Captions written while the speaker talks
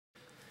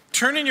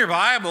Turn in your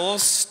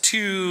Bibles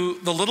to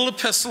the little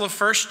epistle of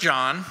 1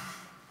 John,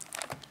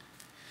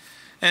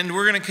 and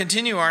we're going to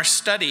continue our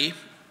study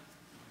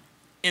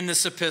in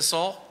this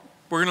epistle.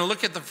 We're going to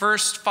look at the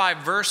first 5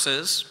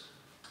 verses.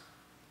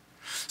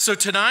 So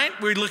tonight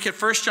we look at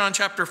 1 John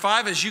chapter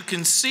 5. As you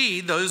can see,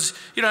 you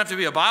don't have to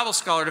be a Bible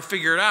scholar to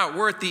figure it out.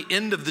 We're at the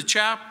end of the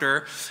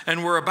chapter,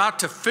 and we're about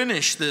to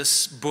finish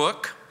this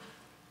book.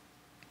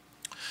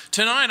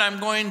 Tonight I'm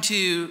going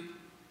to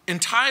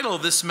entitle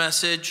this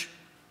message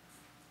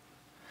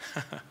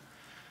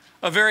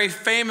a very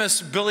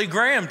famous Billy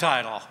Graham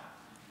title,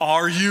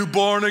 Are You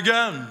Born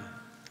Again?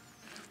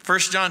 1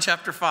 John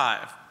chapter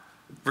 5,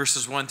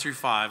 verses 1 through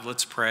 5.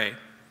 Let's pray.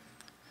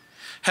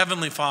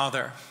 Heavenly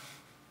Father,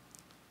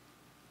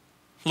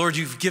 Lord,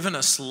 you've given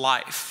us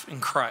life in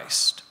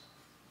Christ.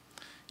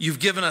 You've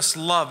given us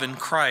love in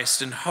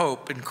Christ and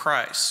hope in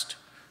Christ.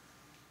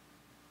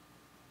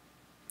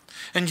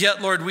 And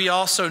yet, Lord, we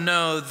also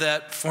know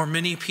that for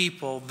many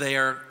people, they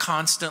are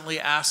constantly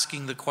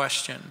asking the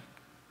question,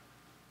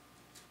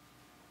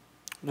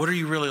 what are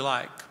you really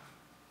like?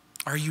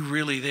 Are you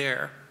really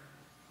there?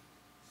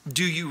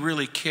 Do you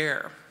really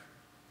care?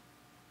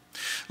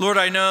 Lord,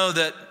 I know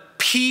that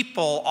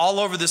people all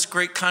over this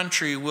great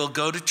country will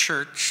go to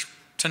church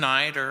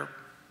tonight or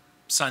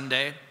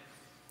Sunday,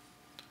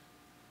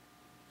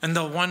 and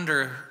they'll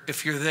wonder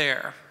if you're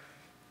there.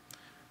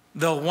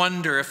 They'll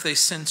wonder if they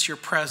sense your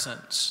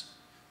presence.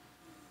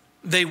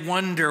 They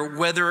wonder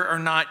whether or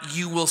not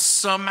you will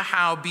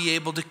somehow be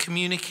able to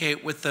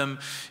communicate with them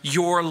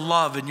your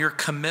love and your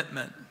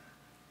commitment.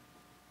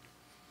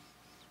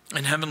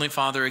 And Heavenly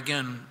Father,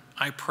 again,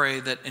 I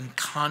pray that in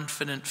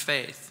confident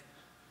faith,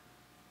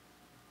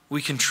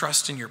 we can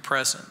trust in your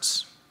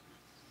presence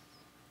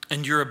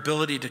and your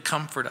ability to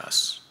comfort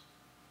us,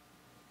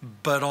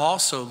 but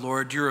also,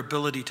 Lord, your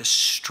ability to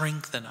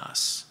strengthen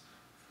us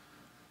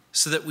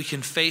so that we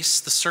can face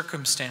the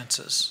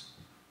circumstances,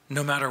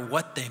 no matter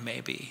what they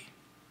may be.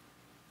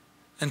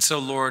 And so,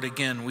 Lord,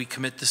 again, we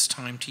commit this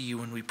time to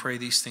you and we pray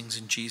these things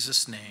in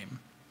Jesus' name.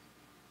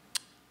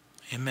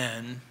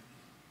 Amen.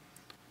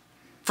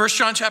 1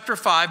 John chapter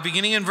 5,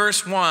 beginning in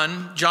verse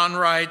 1, John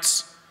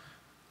writes,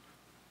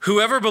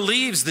 whoever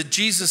believes that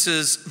Jesus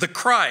is the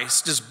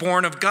Christ is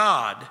born of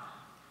God.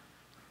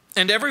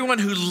 And everyone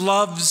who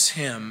loves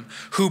him,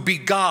 who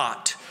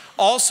begot,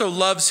 also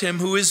loves him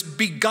who is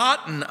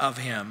begotten of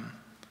him.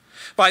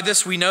 By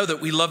this we know that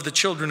we love the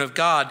children of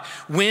God,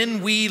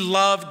 when we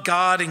love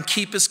God and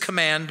keep his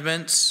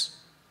commandments.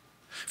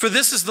 For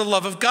this is the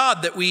love of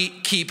God, that we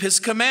keep his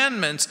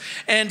commandments,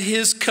 and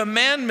his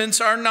commandments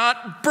are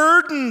not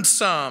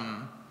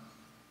burdensome.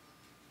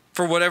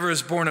 For whatever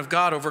is born of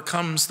God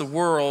overcomes the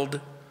world,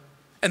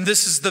 and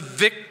this is the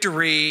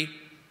victory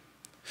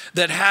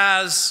that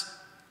has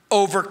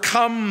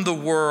overcome the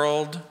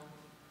world,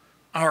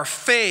 our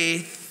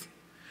faith.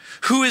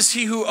 Who is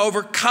he who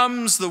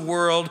overcomes the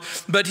world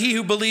but he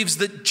who believes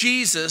that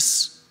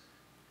Jesus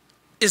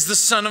is the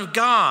Son of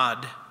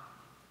God?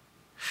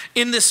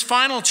 In this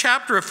final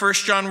chapter of 1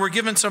 John, we're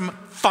given some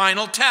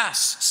final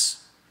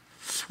tests.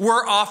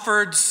 We're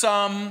offered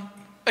some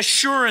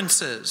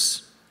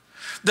assurances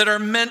that are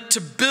meant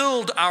to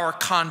build our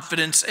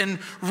confidence and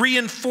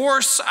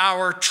reinforce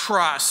our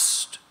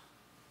trust,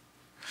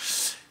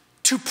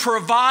 to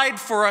provide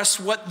for us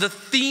what the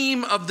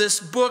theme of this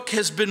book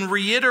has been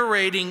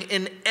reiterating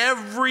in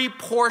every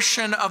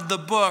portion of the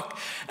book,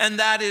 and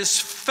that is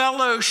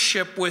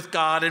fellowship with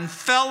God and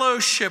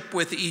fellowship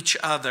with each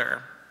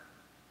other.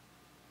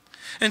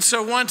 And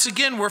so once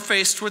again, we're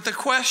faced with the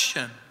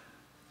question,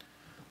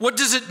 what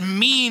does it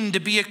mean to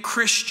be a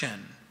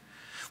Christian?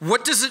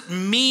 What does it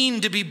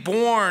mean to be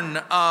born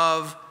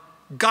of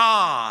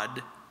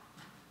God?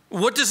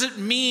 What does it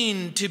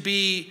mean to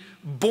be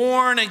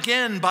born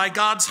again by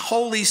God's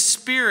Holy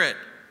Spirit?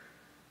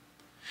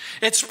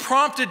 It's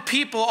prompted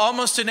people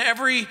almost in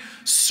every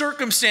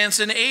circumstance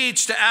and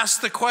age to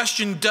ask the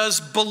question, does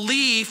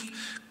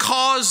belief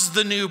cause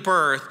the new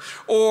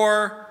birth?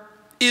 Or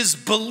is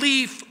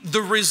belief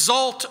the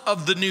result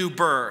of the new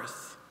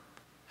birth?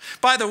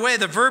 By the way,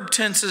 the verb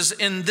tenses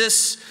in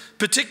this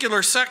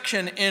particular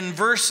section in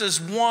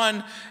verses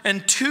 1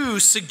 and 2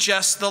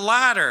 suggest the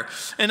latter.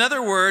 In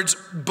other words,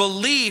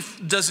 belief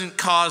doesn't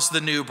cause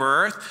the new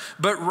birth,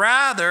 but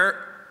rather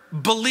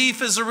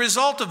belief is a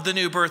result of the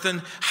new birth.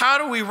 And how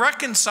do we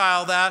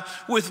reconcile that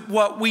with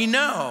what we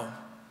know?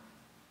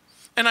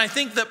 And I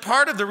think that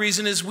part of the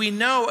reason is we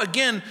know,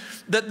 again,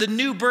 that the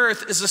new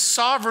birth is a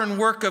sovereign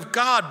work of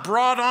God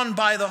brought on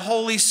by the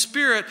Holy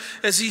Spirit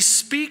as he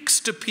speaks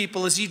to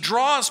people, as he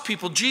draws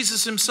people.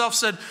 Jesus himself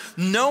said,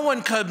 no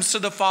one comes to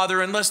the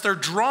Father unless they're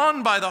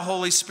drawn by the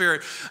Holy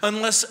Spirit,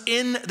 unless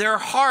in their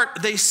heart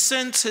they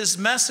sense his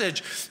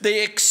message,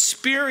 they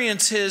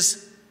experience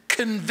his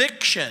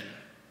conviction.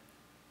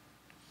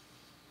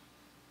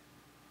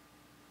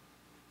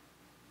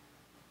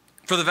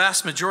 For the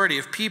vast majority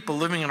of people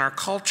living in our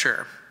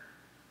culture,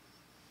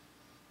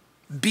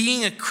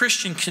 being a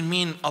Christian can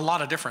mean a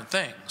lot of different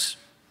things.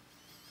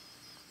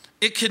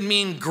 It could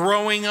mean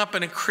growing up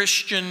in a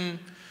Christian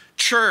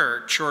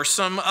church or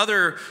some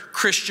other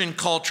Christian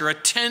culture,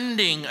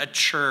 attending a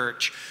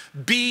church,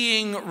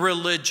 being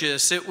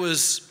religious. It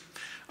was,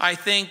 I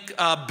think,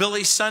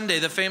 Billy Sunday,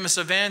 the famous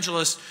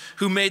evangelist,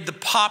 who made the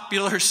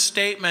popular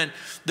statement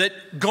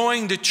that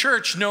going to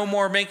church no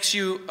more makes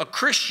you a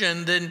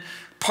Christian than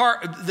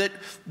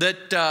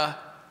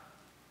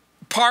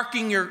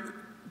parking your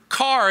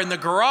car in the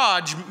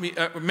garage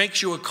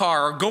makes you a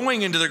car, or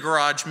going into the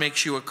garage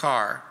makes you a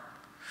car.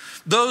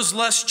 Those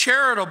less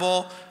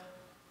charitable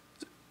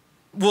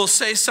will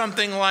say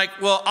something like,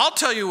 well, I'll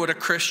tell you what a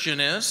Christian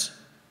is.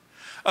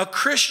 A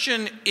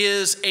Christian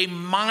is a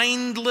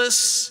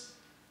mindless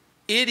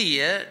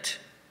idiot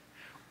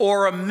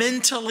or a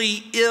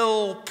mentally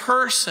ill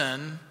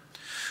person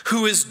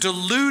who has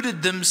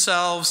deluded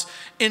themselves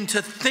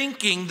into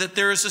thinking that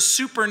there is a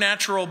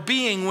supernatural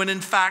being when in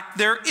fact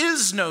there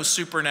is no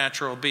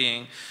supernatural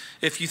being.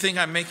 If you think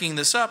I'm making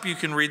this up, you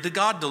can read The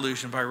God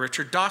Delusion by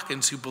Richard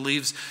Dawkins, who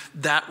believes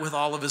that with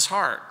all of his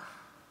heart.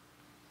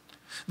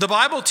 The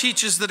Bible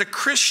teaches that a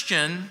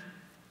Christian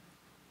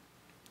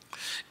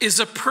is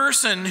a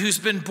person who's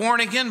been born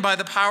again by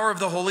the power of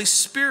the Holy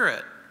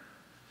Spirit.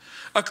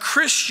 A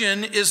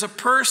Christian is a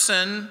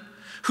person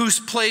who's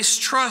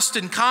placed trust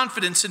and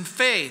confidence and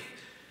faith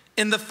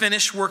in the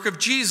finished work of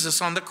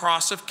Jesus on the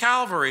cross of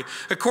Calvary.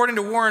 According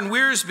to Warren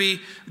Wiersbe,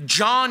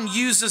 John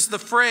uses the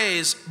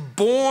phrase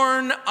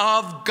born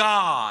of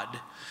God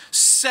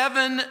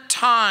 7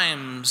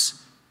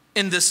 times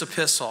in this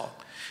epistle.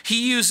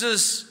 He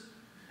uses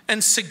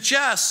and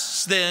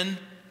suggests then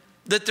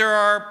that there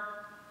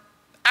are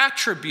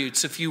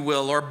attributes, if you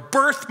will, or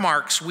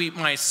birthmarks, we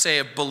might say,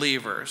 of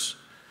believers.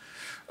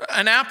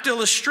 An apt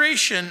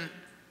illustration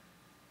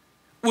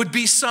would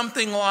be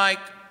something like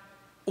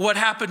what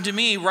happened to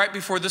me right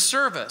before the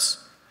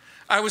service.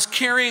 I was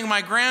carrying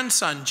my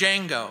grandson,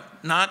 Django,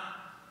 not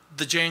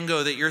the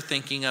Django that you're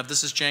thinking of.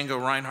 This is Django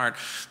Reinhardt,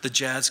 the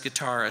jazz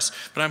guitarist.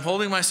 But I'm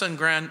holding my grandson,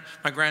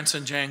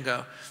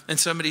 Django, and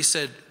somebody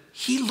said,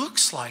 "He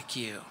looks like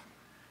you."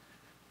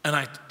 And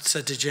I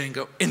said to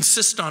Django,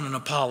 "Insist on an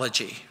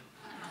apology.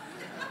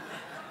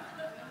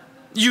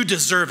 You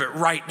deserve it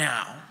right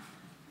now."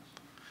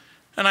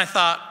 And I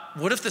thought,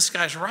 what if this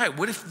guy's right?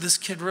 What if this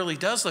kid really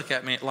does look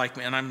at me like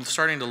me? And I'm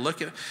starting to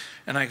look at it,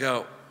 and I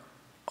go,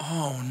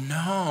 oh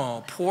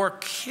no, poor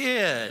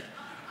kid.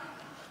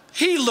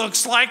 He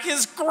looks like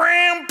his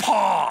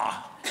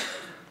grandpa.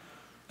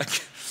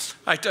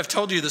 I've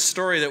told you the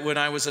story that when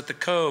I was at the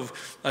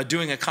Cove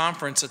doing a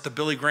conference at the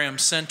Billy Graham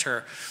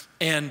Center,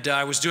 and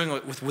I was doing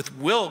it with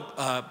Will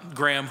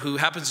Graham, who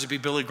happens to be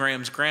Billy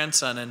Graham's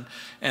grandson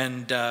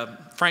and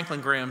Franklin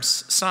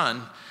Graham's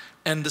son.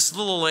 And this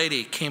little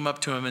lady came up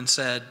to him and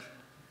said,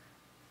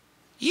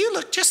 "You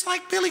look just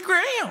like Billy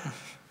Graham."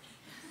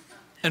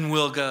 And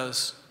Will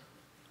goes,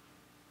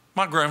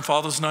 "My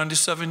grandfather's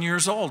 97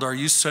 years old. Are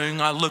you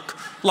saying I look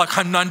like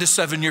I'm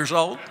 97 years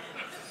old?"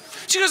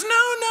 She goes, No.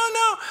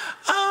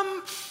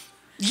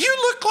 You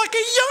look like a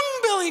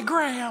young Billy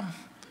Graham.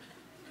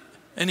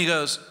 And he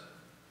goes,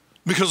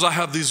 "Because I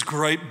have these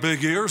great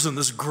big ears and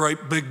this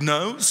great big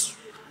nose?"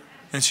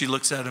 And she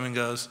looks at him and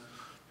goes,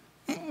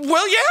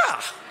 "Well,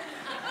 yeah."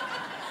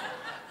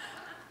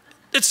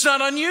 It's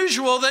not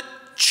unusual that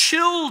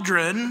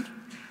children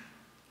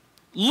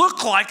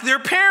look like their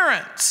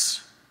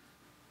parents.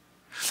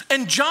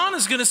 And John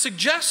is going to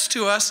suggest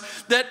to us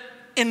that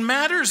in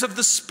matters of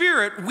the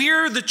Spirit,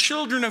 we're the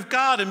children of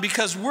God. And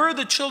because we're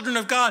the children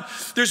of God,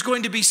 there's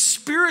going to be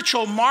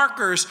spiritual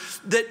markers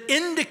that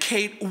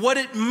indicate what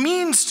it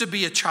means to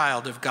be a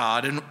child of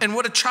God and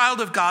what a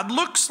child of God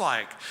looks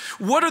like.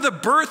 What are the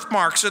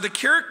birthmarks or the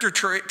character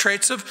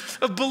traits of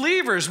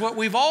believers? What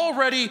we've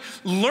already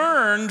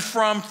learned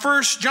from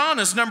 1 John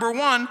is, number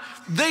 1,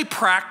 they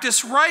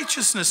practice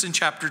righteousness in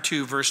chapter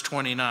 2, verse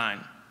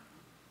 29.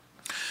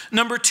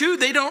 Number 2,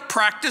 they don't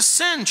practice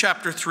sin,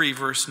 chapter 3,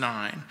 verse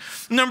 9.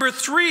 Number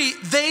 3,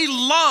 they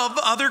love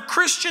other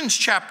Christians,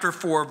 chapter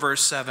 4,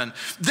 verse 7.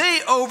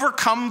 They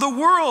overcome the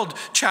world,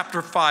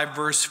 chapter 5,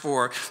 verse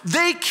 4.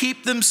 They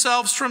keep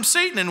themselves from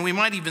Satan, and we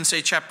might even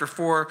say chapter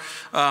 4,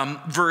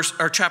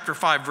 chapter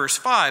 5, verse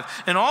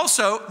 5. And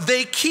also,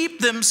 they keep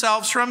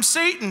themselves from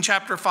Satan,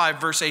 chapter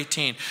 5, verse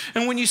 18.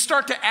 And when you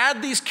start to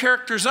add these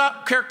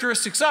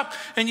characteristics up,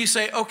 and you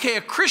say, okay,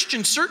 a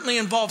Christian certainly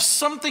involves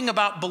something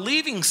about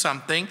believing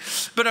something,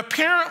 but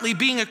apparently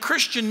being a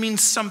Christian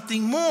means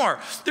something more.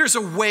 There's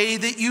a way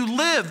that you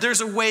live.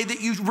 There's a way that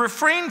you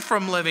refrain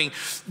from living.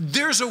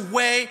 There's a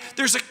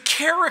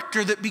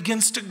character that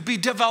begins to be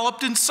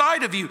developed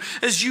inside of you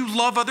as you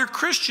love other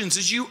Christians,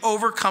 as you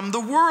overcome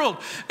the world,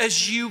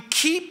 as you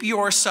keep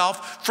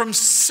yourself from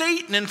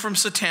Satan and from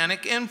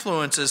satanic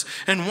influences.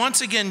 And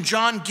once again,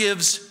 John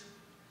gives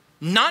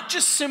not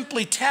just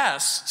simply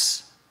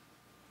tests,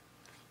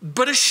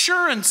 but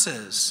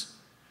assurances.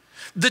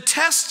 The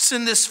tests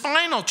in this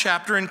final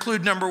chapter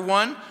include, number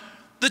 1,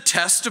 the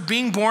test of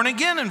being born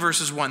again in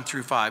verses 1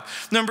 through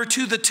 5. Number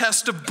 2, the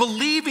test of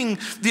believing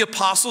the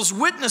apostles'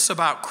 witness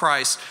about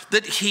Christ,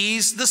 that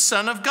he's the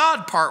Son of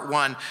God, part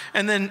 1.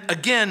 And then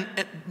again,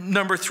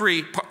 number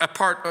 3,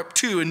 part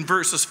 2 in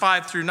verses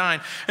 5 through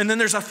 9. And then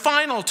there's a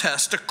final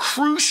test, a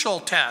crucial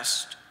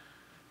test.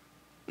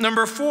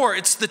 Number 4,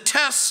 it's the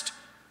test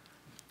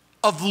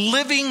of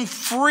living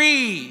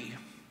free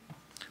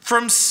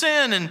from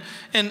sin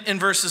in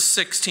verses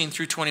 16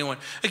 through 21.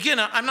 Again,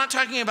 I'm not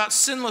talking about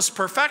sinless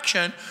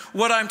perfection.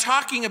 What I'm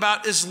talking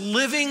about is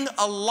living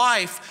a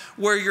life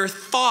where your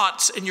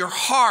thoughts and your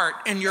heart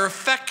and your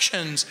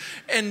affections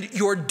and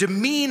your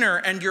demeanor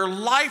and your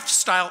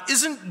lifestyle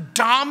isn't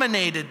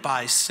dominated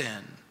by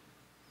sin.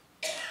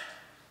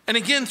 And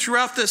again,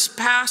 throughout this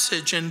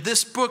passage and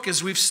this book,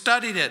 as we've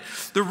studied it,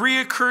 the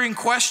reoccurring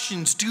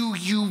questions: do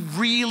you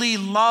really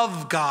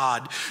love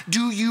God?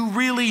 Do you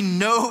really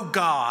know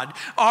God?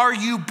 Are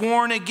you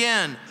born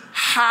again?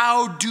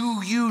 How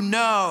do you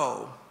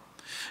know?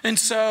 And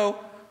so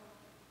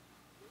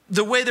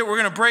the way that we're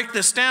going to break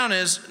this down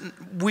is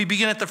we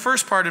begin at the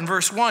first part in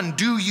verse 1.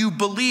 Do you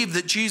believe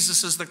that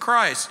Jesus is the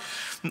Christ?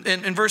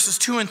 In verses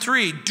 2 and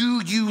 3,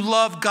 do you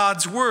love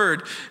God's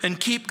word and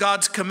keep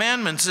God's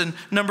commandments? And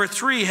number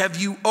 3, have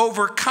you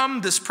overcome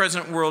this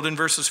present world in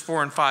verses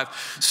 4 and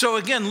 5? So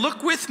again,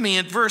 look with me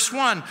at verse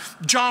 1.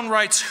 John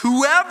writes,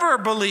 whoever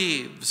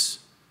believes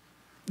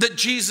that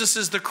Jesus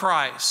is the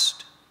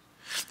Christ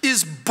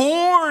is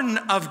born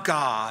of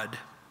God.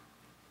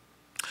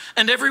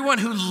 And everyone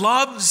who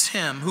loves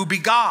him, who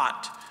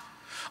begot,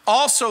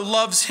 also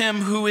loves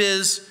him who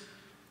is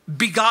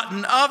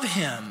begotten of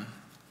him.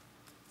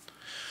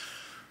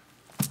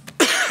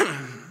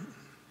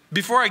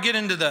 Before I get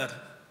into the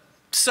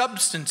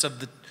substance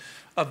of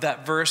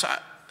that verse,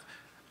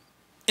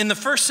 in the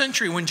first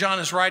century when John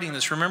is writing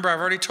this, remember I've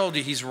already told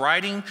you he's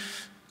writing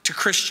to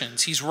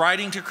Christians. He's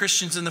writing to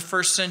Christians in the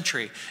first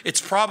century.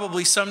 It's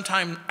probably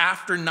sometime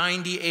after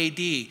 90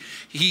 AD.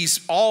 He's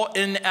all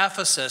in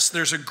Ephesus.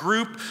 There's a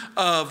group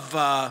of,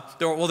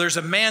 there's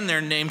a man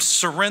there named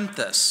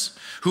Cerinthus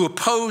who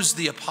opposed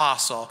the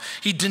apostle.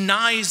 He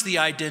denies the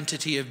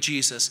identity of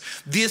Jesus.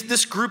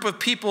 This group of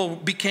people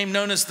became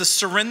known as the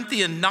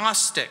Cerinthian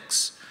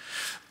Gnostics.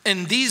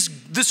 And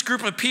this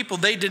group of people,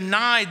 they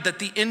denied that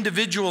the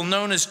individual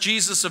known as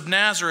Jesus of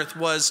Nazareth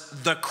was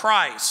the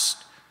Christ.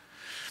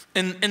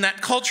 In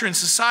that culture and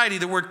society,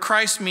 the word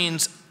Christ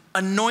means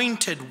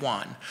anointed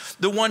one,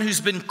 the one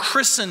who's been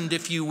christened,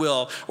 if you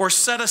will, or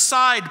set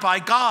aside by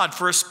God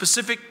for a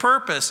specific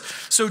purpose.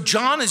 So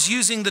John is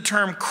using the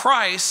term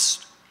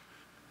Christ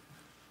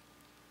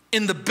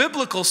in the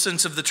biblical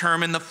sense of the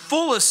term, in the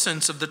fullest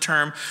sense of the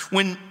term.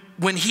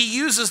 When he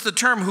uses the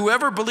term,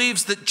 whoever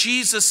believes that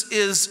Jesus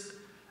is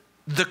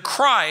the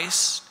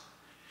Christ,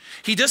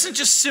 he doesn't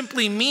just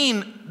simply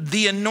mean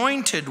the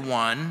anointed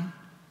one.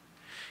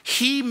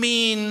 He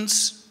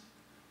means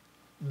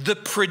the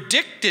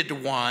predicted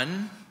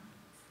one,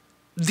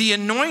 the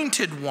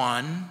anointed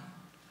one,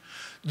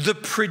 the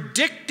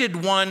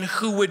predicted one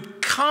who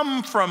would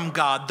come from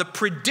God, the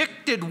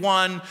predicted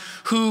one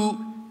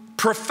who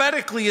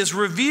prophetically is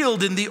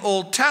revealed in the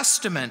Old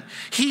Testament.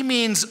 He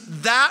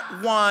means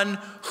that one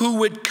who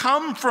would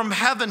come from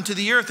heaven to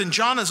the earth. And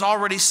John has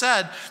already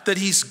said that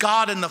he's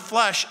God in the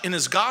flesh in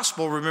his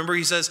gospel. Remember,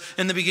 he says,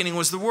 in the beginning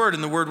was the Word,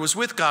 and the Word was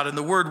with God, and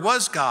the Word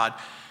was God.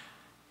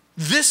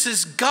 This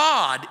is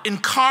God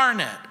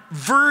incarnate,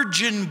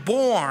 virgin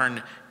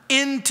born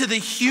into the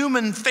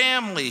human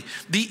family.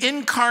 The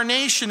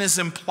incarnation is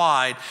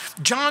implied.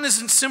 John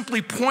isn't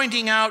simply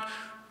pointing out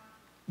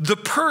the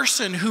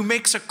person who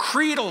makes a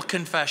creedal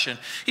confession.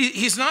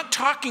 He's not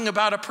talking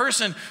about a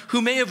person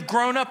who may have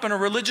grown up in a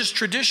religious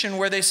tradition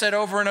where they said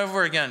over and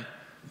over again,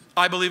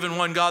 I believe in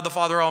one God, the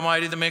Father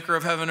Almighty, the maker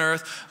of heaven and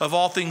earth, of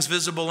all things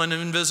visible and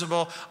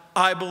invisible.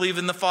 I believe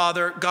in the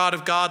Father, God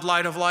of God,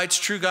 light of lights,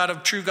 true God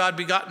of true God,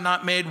 begotten,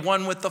 not made,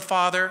 one with the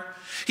Father.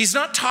 He's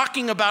not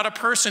talking about a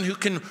person who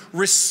can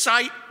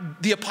recite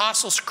the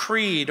Apostles'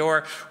 Creed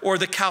or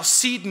the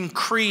Chalcedon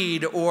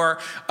Creed or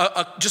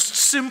just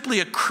simply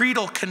a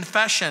creedal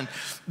confession,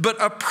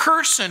 but a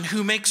person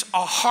who makes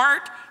a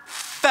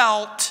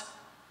heartfelt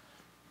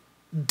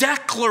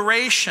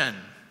declaration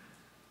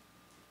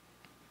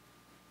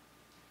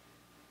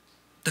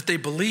that they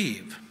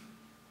believe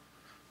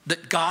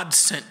that God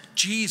sent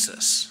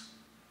Jesus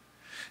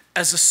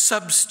as a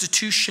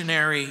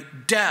substitutionary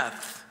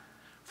death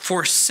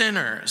for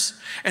sinners,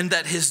 and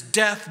that his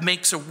death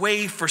makes a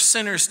way for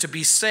sinners to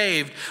be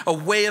saved, a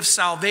way of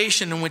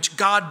salvation in which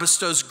God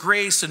bestows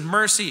grace and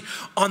mercy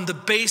on the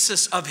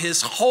basis of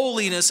his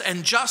holiness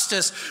and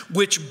justice,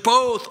 which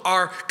both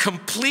are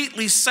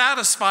completely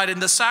satisfied in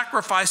the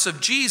sacrifice of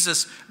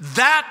Jesus.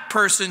 That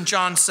person,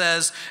 John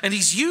says, and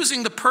he's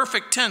using the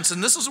perfect tense,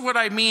 and this is what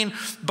I mean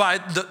by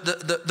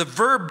the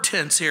verb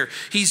tense here.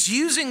 He's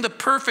using the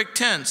perfect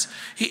tense.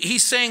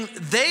 He's saying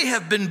they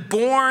have been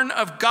born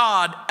of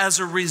God. As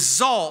a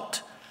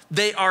result,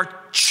 they are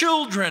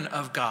children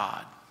of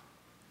God.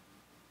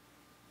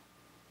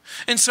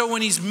 And so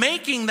when he's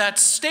making that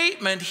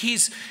statement,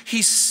 he's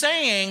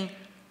saying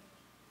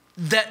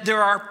that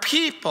there are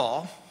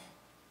people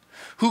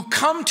who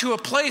come to a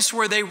place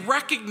where they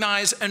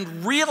recognize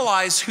and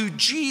realize who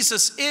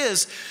Jesus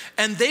is,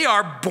 and they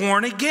are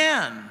born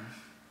again.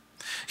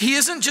 He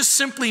isn't just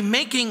simply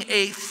making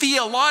a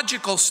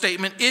theological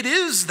statement. It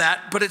is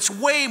that, but it's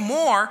way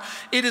more.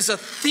 It is a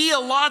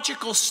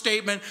theological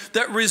statement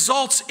that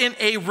results in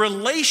a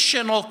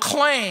relational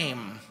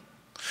claim.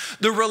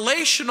 The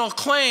relational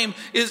claim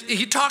is,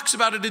 he talks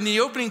about it in the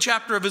opening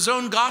chapter of his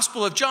own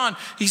Gospel of John.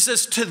 He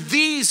says, to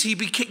these he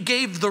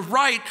gave the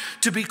right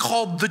to be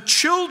called the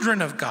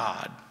children of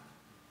God.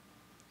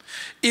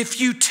 If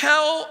you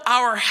tell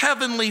our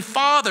Heavenly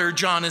Father,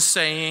 John is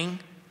saying,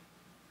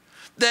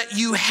 that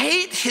you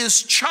hate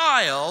his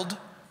child,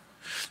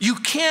 you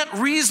can't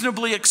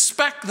reasonably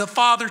expect the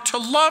Father to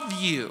love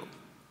you.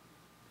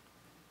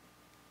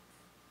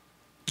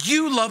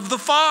 You love the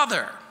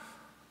Father.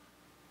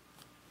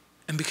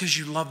 And because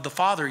you love the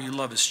Father, you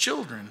love his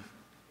children.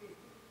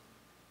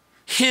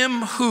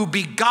 Him who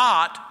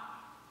begot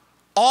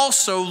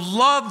also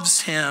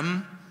loves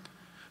him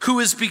who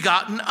is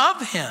begotten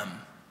of him.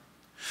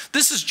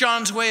 This is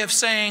John's way of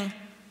saying,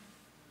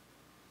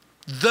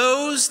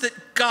 those that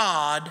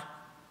God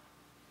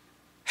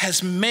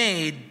has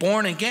made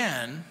born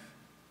again,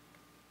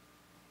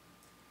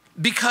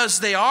 because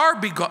they are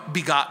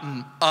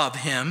begotten of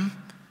him,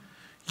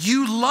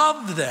 you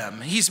love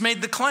them. He's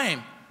made the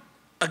claim.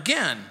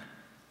 Again,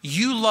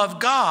 you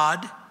love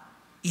God,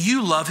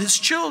 you love his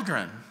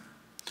children.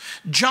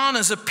 John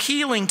is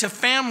appealing to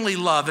family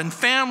love and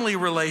family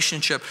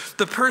relationship.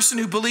 The person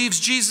who believes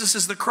Jesus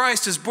is the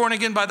Christ is born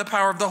again by the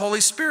power of the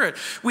Holy Spirit.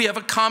 We have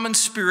a common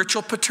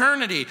spiritual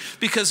paternity.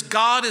 Because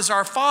God is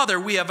our Father,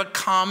 we have a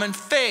common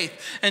faith.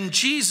 And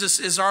Jesus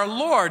is our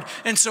Lord.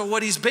 And so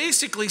what he's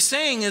basically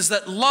saying is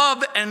that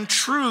love and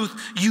truth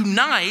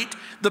unite.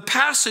 The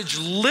passage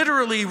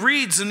literally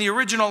reads in the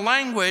original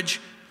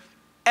language,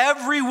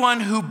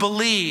 everyone who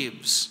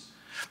believes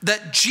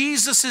that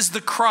Jesus is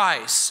the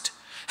Christ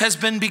has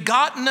been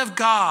begotten of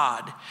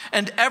God,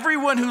 and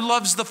everyone who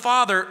loves the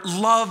Father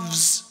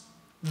loves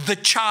the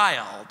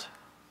child.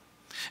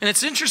 And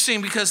it's interesting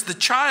because the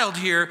child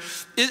here,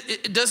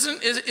 it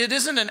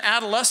isn't an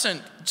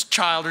adolescent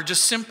child or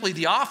just simply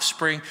the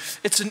offspring.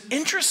 It's an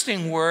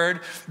interesting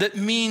word that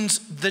means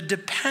the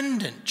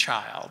dependent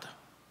child,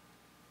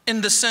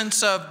 in the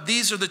sense of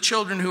these are the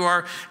children who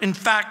are in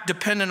fact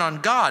dependent on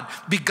God.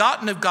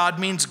 Begotten of God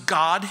means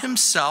God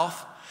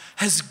himself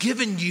has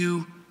given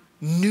you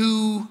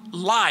new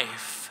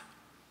life.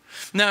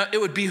 Now, it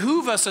would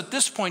behoove us at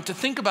this point to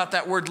think about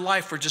that word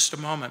life for just a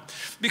moment,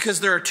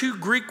 because there are two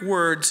Greek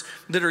words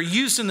that are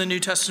used in the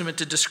New Testament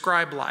to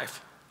describe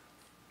life.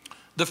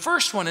 The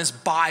first one is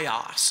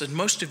bios, and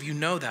most of you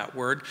know that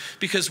word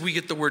because we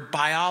get the word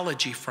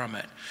biology from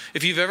it.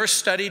 If you've ever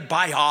studied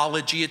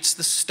biology, it's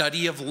the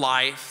study of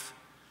life.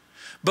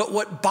 But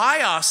what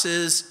bios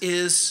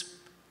is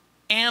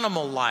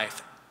animal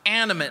life,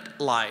 animate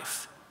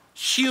life,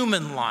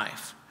 human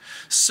life.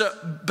 So,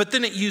 but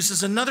then it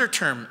uses another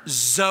term,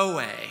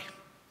 zoe.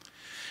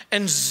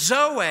 And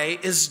zoe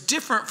is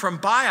different from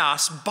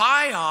bios.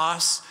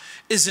 Bios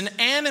is an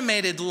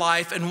animated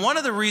life, and one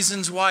of the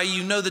reasons why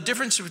you know the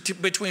difference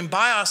between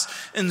bios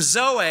and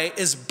zoe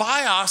is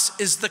bios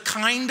is the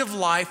kind of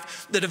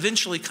life that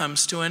eventually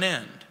comes to an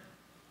end.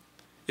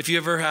 If you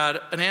ever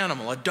had an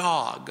animal, a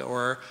dog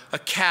or a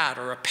cat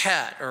or a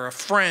pet or a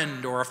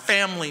friend or a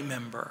family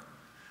member,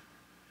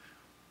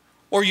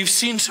 or you've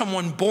seen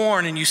someone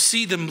born and you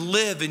see them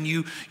live and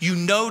you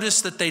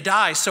notice that they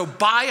die. So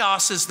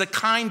bios is the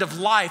kind of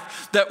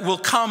life that will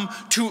come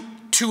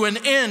to an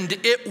end.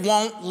 It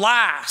won't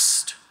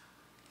last.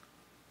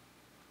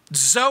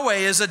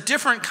 Zoe is a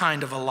different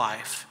kind of a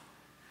life.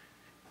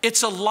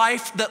 It's a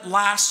life that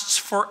lasts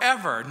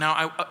forever.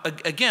 Now,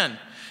 again,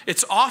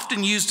 it's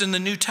often used in the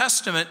New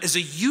Testament as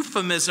a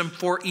euphemism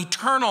for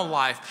eternal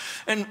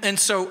life. And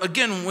so,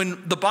 again,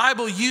 when the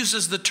Bible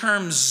uses the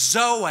term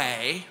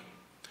Zoe,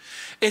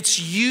 it's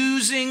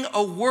using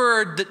a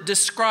word that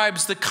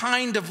describes the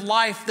kind of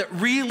life that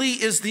really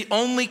is the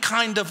only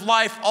kind of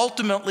life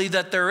ultimately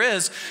that there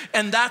is.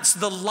 And that's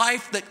the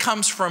life that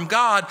comes from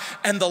God.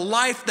 And the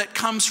life that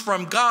comes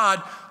from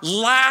God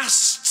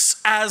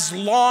lasts as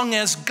long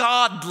as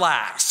God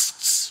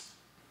lasts.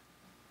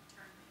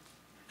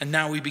 And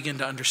now we begin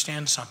to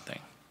understand something.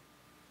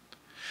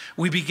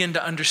 We begin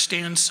to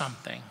understand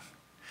something.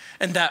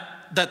 And that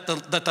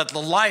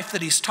the life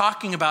that he's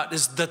talking about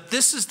is that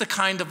this is the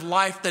kind of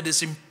life that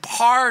is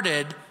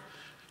imparted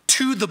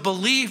to the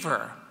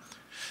believer,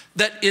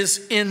 that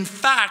is in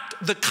fact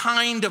the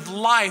kind of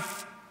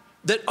life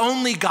that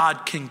only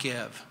God can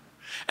give.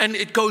 And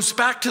it goes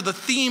back to the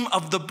theme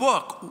of the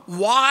book.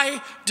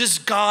 Why does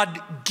God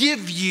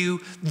give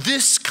you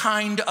this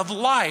kind of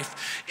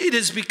life? It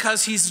is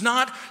because he's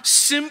not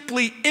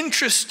simply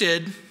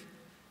interested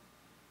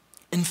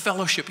in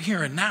fellowship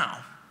here and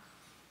now,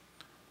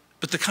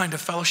 but the kind of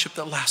fellowship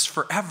that lasts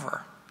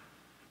forever.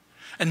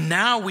 And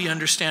now we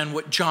understand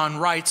what John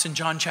writes in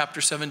John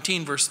chapter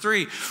 17, verse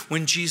 3,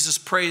 when Jesus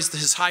prays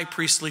his high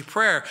priestly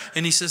prayer.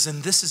 And he says,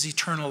 and this is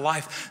eternal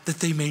life,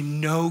 that they may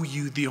know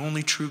you, the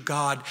only true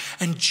God,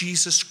 and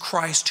Jesus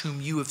Christ,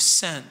 whom you have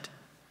sent.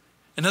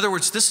 In other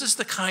words, this is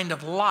the kind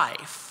of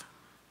life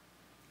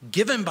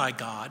given by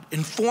God,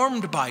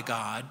 informed by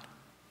God,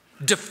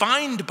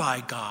 defined by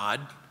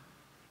God,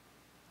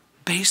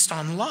 based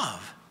on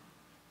love.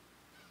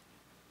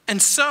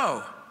 And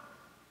so,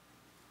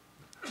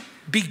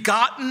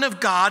 begotten of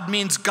God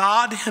means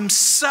God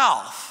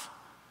himself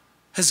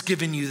has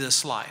given you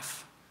this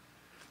life.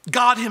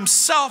 God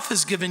himself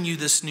has given you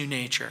this new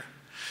nature.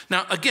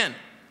 Now, again,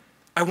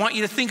 I want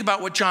you to think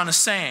about what John is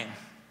saying.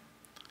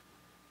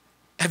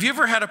 Have you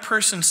ever had a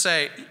person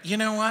say, you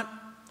know what?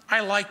 I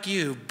like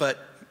you, but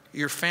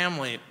your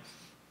family,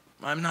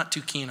 I'm not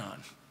too keen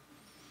on.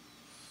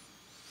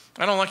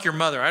 I don't like your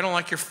mother. I don't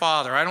like your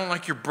father. I don't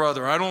like your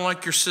brother. I don't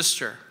like your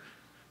sister.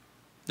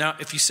 Now,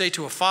 if you say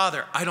to a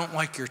father, I don't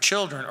like your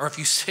children, or if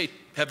you say,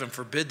 heaven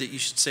forbid that you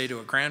should say to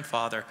a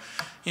grandfather,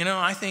 you know,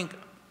 I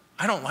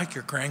don't like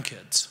your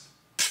grandkids.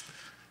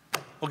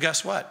 Well,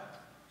 guess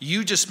what?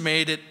 You just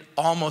made it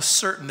almost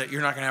certain that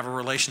you're not going to have a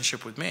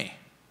relationship with me.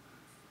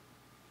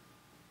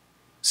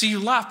 See, you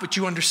laugh, but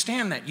you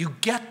understand that. You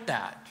get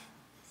that.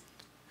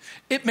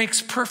 It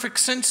makes perfect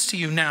sense to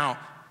you now,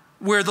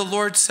 where the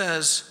Lord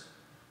says,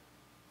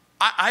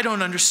 I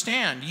don't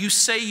understand. You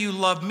say you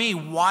love me.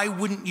 Why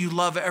wouldn't you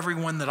love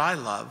everyone that I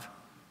love?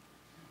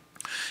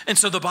 And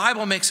so the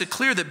Bible makes it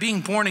clear that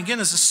being born again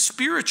is a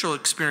spiritual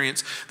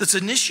experience that's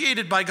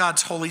initiated by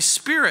God's Holy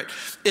Spirit.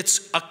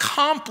 It's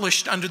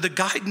accomplished under the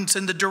guidance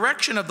and the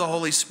direction of the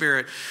Holy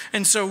Spirit.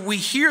 And so we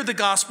hear the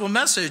gospel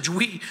message.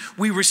 We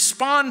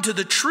respond to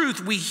the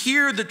truth. We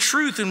hear the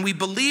truth and we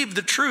believe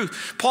the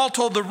truth. Paul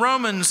told the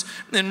Romans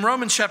in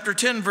Romans chapter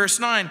 10, verse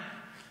 9,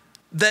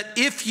 that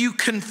if you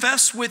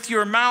confess with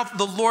your mouth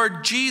the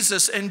Lord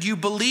Jesus and you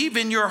believe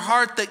in your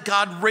heart that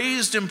God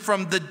raised him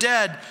from the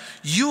dead,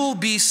 you'll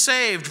be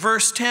saved.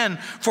 Verse 10,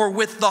 for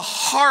with the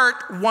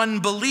heart one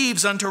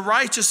believes unto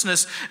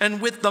righteousness,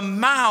 and with the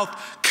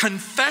mouth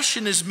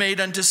confession is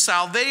made unto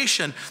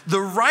salvation.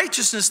 The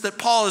righteousness that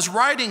Paul is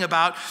writing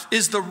about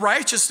is the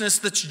righteousness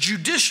that's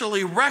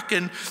judicially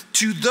reckoned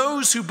to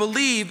those who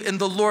believe in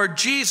the Lord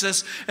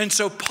Jesus. And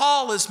so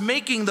Paul is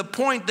making the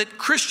point that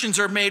Christians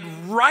are made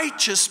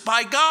righteous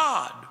by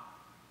God.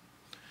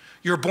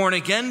 You're born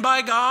again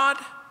by God.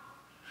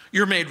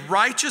 You're made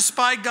righteous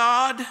by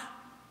God.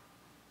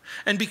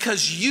 And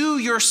because you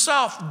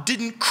yourself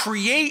didn't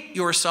create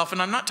yourself,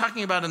 and I'm not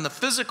talking about in the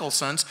physical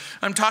sense,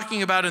 I'm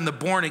talking about in the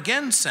born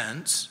again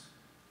sense,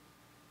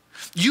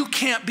 you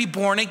can't be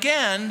born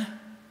again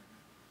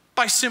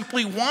by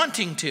simply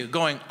wanting to,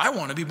 going, I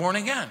want to be born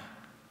again.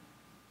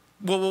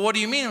 Well, what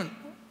do you mean?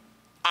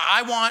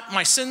 I want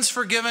my sins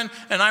forgiven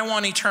and I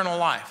want eternal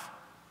life.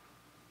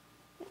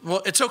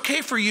 Well, it's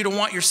okay for you to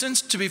want your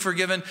sins to be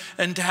forgiven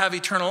and to have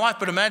eternal life.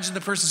 But imagine the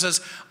person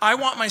says, I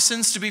want my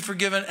sins to be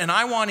forgiven and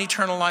I want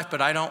eternal life,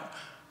 but I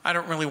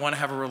don't really want to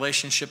have a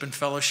relationship and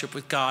fellowship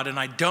with God. And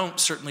I don't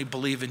certainly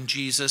believe in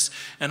Jesus.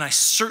 And I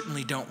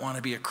certainly don't want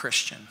to be a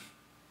Christian.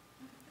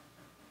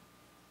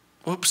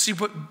 Well, see,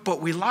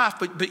 but we laugh,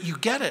 but you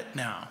get it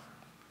now.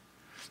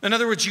 In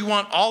other words, you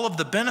want all of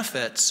the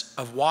benefits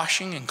of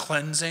washing and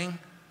cleansing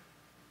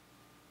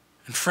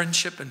and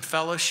friendship and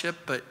fellowship,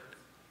 but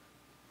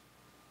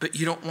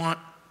you don't want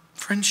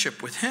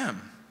friendship with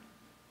him.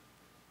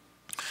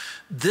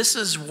 This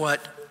is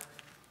what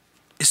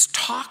is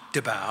talked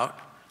about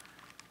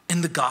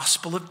in the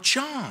Gospel of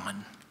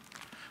John,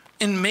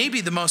 in maybe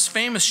the most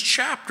famous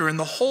chapter in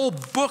the whole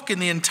book, in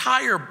the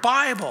entire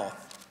Bible.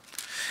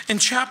 In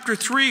chapter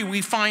 3, we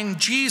find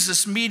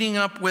Jesus meeting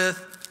up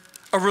with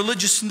a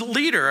religious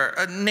leader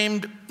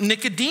named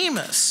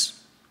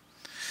Nicodemus.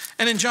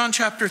 And in John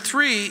chapter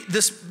 3,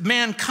 this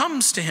man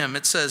comes to him,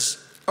 it says,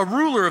 a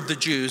ruler of the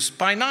Jews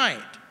by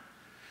night.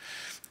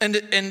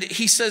 And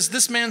he says,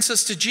 this man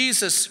says to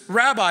Jesus,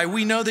 Rabbi,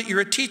 we know that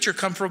you're a teacher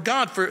come from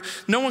God, for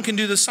no one can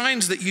do the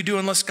signs that you do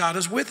unless God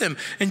is with him.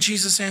 And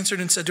Jesus answered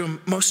and said to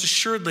him, most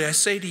assuredly, I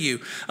say to you,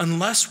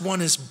 unless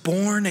one is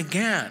born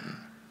again,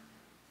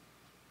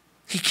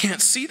 he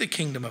can't see the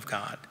kingdom of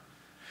God.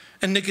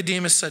 And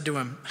Nicodemus said to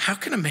him, how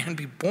can a man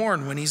be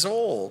born when he's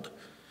old?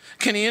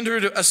 Can he enter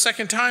a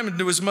second time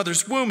into his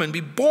mother's womb and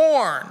be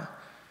born?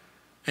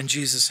 And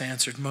Jesus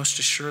answered, most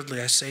assuredly,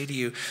 I say to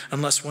you,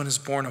 unless one is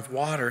born of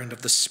water and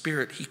of the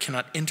Spirit, he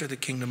cannot enter the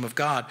kingdom of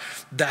God.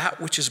 That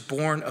which is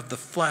born of the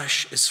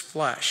flesh is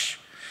flesh,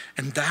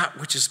 and that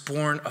which is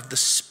born of the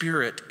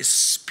Spirit is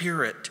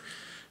spirit.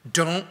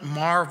 Don't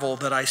marvel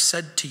that I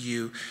said to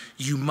you,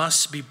 you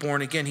must be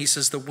born again. He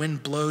says the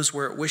wind blows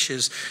where it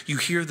wishes. You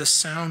hear the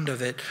sound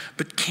of it,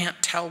 but can't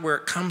tell where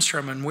it comes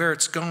from and where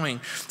it's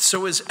going.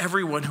 So is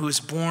everyone who is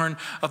born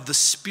of the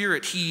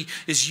Spirit. He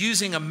is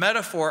using a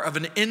metaphor of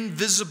an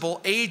invisible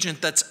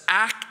agent that's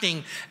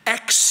acting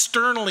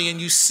externally,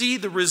 and you see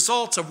the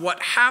results of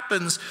what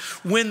happens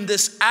when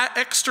this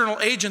external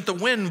agent, the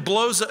wind,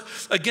 blows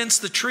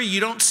against the tree. You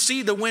don't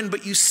see the wind,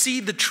 but you see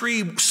the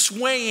tree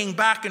swaying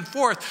back and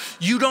forth.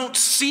 You don't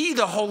see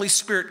the Holy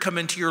Spirit come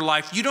into your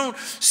life. You don't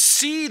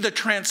see the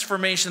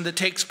transformation that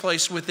takes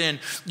place within.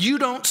 You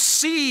don't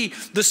see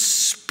the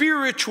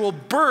spiritual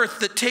birth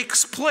that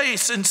takes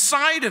place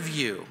inside of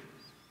you.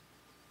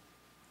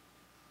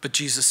 But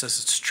Jesus says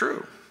it's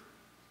true.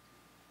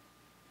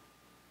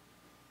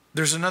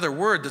 There's another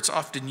word that's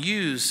often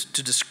used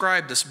to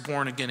describe this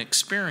born-again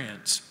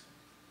experience.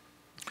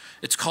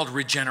 It's called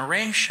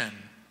regeneration.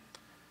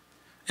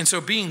 And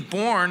so being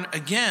born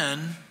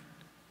again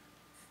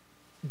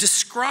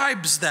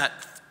describes that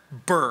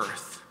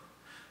birth.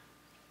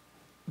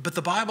 But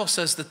the Bible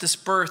says that this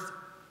birth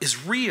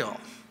is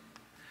real,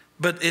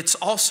 but it's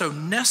also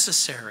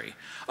necessary.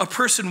 A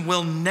person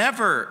will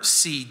never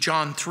see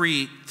John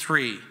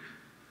 3:3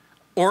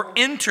 or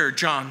enter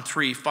John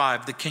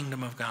 3:5, the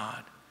kingdom of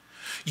God.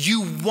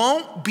 You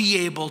won't be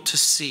able to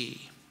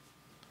see.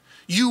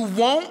 You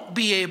won't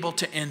be able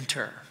to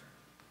enter.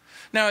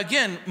 Now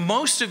again,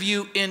 most of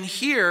you in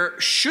here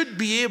should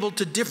be able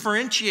to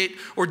differentiate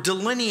or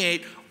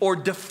delineate or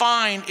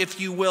define, if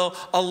you will,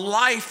 a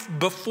life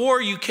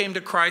before you came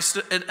to Christ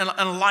and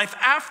a life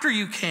after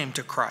you came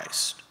to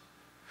Christ.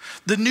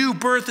 The new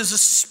birth is a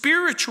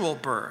spiritual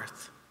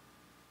birth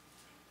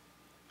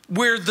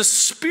where the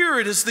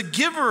Spirit is the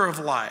giver of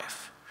life.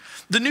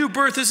 The new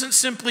birth isn't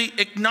simply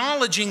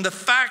acknowledging the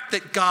fact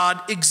that God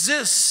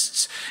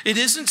exists. It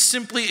isn't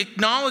simply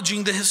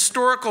acknowledging the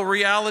historical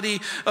reality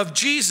of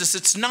Jesus.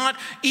 It's not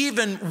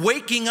even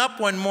waking up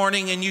one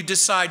morning and you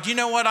decide, you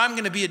know what, I'm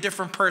going to be a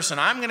different person.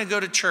 I'm going to go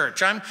to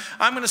church. I'm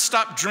going to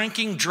stop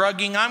drinking,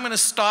 drugging. I'm going to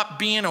stop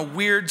being a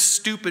weird,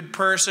 stupid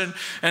person.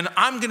 And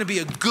I'm going to be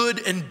a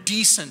good and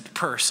decent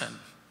person.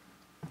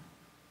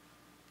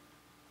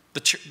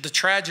 The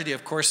tragedy,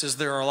 of course, is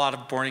there are a lot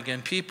of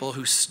born-again people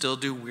who still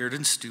do weird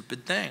and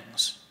stupid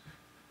things.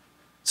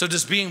 So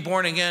does being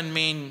born again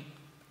mean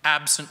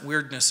absent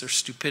weirdness or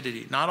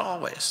stupidity? Not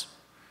always.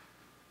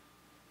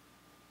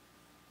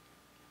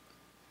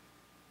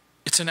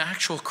 It's an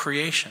actual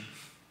creation.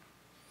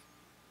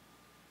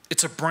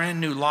 It's a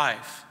brand new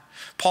life.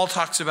 Paul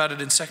talks about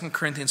it in 2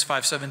 Corinthians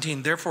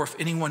 5:17. Therefore, if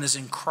anyone is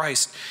in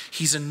Christ,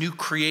 he's a new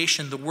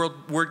creation. The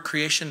word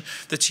creation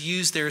that's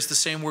used there is the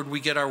same word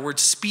we get our word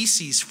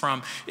species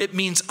from. It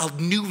means a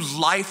new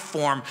life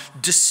form,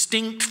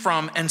 distinct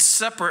from and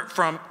separate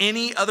from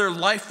any other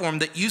life form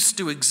that used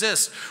to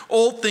exist.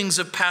 Old things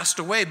have passed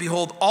away.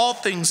 Behold, all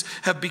things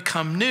have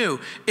become new.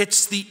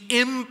 It's the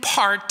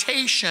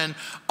impartation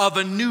of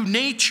a new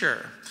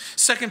nature.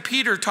 2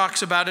 Peter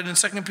talks about it in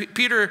 2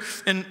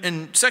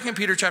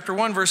 Peter chapter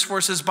 1 verse 4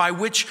 says, by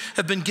which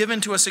have been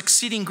given to us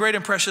exceeding great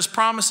and precious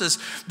promises,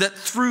 that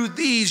through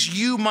these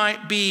you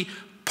might be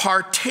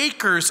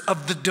partakers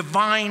of the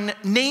divine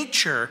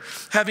nature,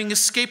 having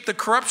escaped the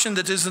corruption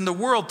that is in the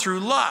world through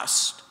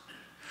lust.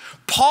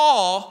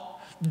 Paul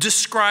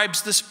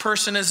describes this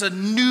person as a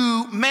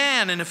new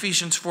man in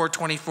Ephesians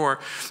 4:24,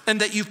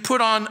 and that you've put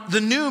on the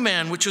new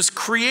man, which was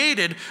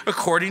created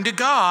according to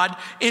God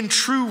in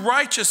true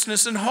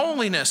righteousness and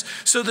holiness.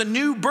 So the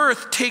new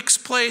birth takes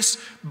place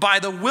by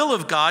the will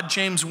of God,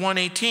 James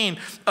 1:18,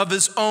 of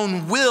his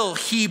own will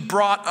he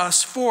brought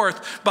us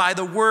forth by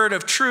the word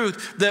of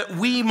truth, that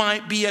we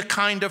might be a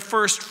kind of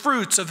first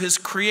fruits of his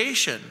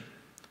creation.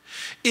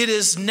 It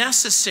is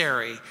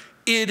necessary.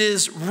 It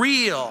is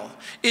real.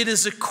 It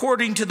is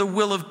according to the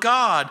will of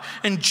God.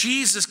 And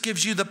Jesus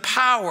gives you the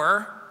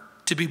power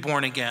to be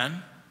born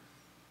again.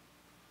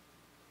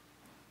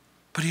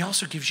 But he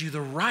also gives you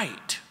the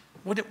right.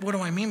 What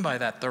do I mean by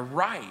that? The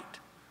right.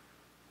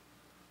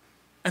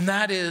 And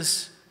that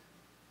is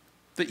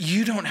that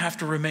you don't have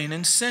to remain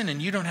in sin,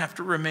 and you don't have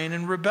to remain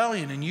in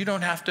rebellion, and you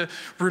don't have to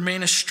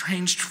remain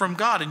estranged from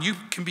God, and you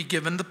can be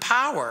given the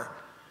power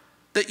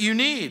that you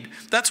need.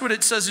 That's what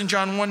it says in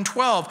John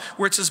 1:12,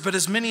 where it says, but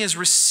as many as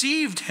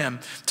received him,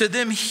 to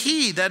them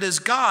he, that is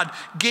God,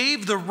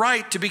 gave the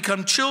right to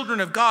become children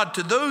of God,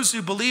 to those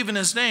who believe in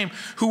his name,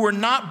 who were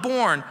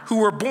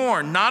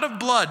born not of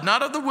blood,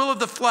 not of the will of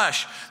the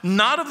flesh,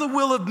 not of the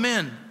will of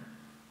men,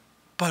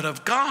 but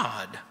of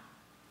God.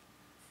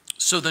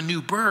 So the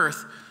new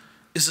birth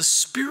is a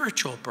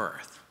spiritual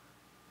birth.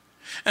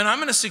 And I'm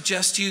going to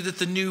suggest to you that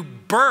the new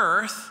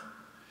birth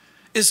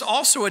is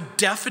also a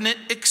definite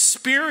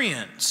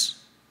experience,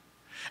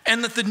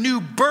 and that the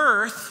new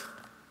birth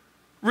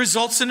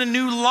results in a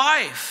new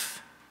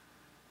life.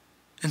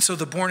 And so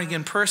the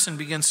born-again person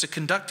begins to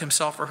conduct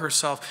himself or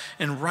herself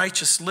in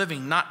righteous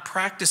living, not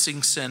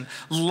practicing sin,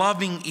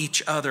 loving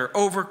each other,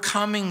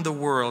 overcoming the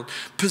world,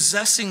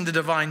 possessing the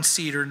divine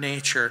seed or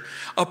nature.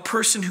 A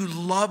person who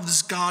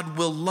loves God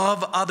will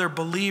love other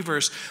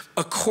believers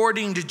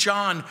according to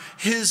John,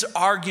 his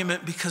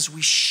argument, because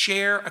we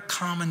share a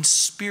common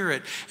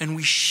spirit and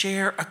we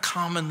share a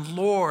common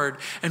Lord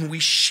and we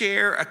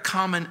share a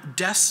common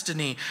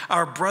destiny.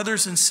 Our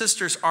brothers and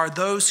sisters are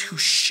those who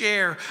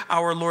share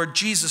our Lord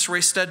Jesus. Ray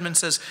Stedman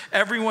says,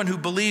 everyone who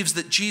believes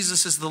that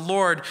Jesus is the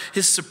Lord,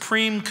 his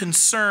supreme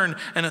concern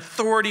and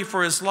authority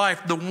for his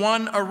life, the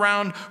one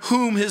around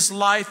whom his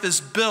life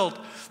is built,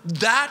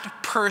 that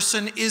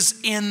person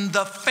is in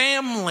the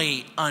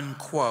family,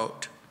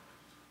 unquote.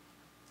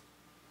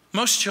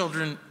 Most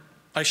children,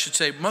 I should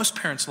say, most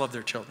parents love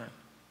their children.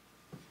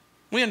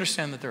 We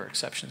understand that there are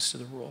exceptions to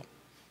the rule.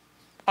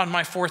 On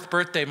my 4th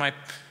birthday,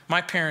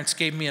 my parents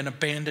gave me an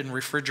abandoned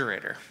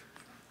refrigerator.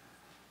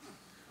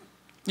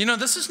 You know,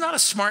 this is not a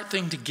smart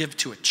thing to give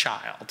to a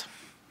child.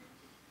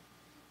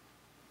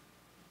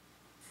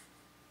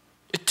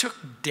 It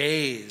took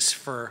days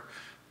for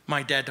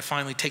my dad to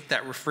finally take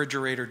that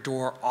refrigerator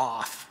door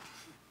off.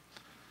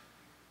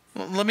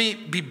 Well, let me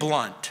be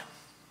blunt.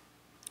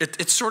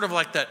 It's sort of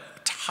like that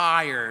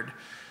tired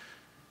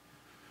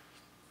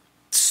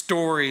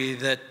story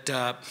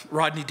that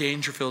Rodney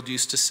Dangerfield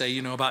used to say,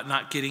 you know, about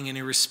not getting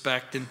any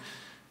respect. And,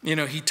 you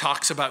know, he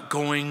talks about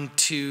going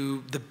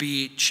to the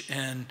beach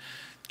and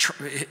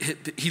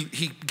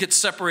he gets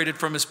separated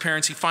from his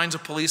parents. He finds a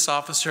police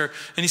officer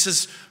and he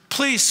says,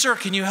 please, sir,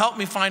 can you help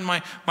me find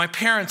my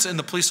parents? And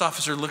the police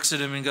officer looks at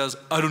him and goes,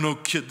 I don't know,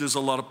 kid, there's a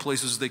lot of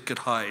places they could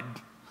hide.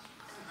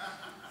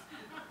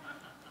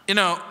 You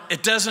know,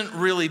 it doesn't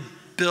really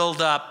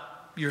build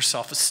up your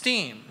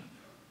self-esteem.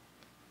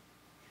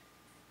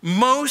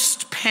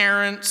 Most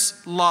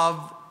parents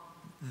love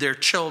their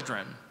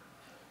children.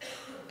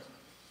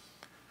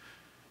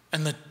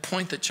 And the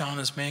point that John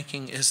is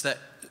making is that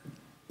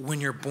when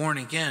you're born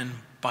again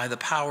by the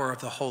power of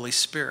the Holy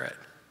Spirit,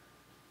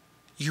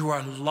 you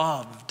are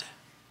loved.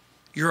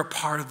 You're a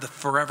part of the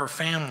forever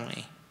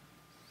family.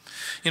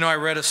 You know, I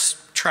read a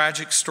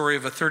tragic story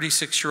of a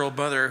 36-year-old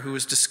mother who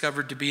was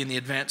discovered to be in the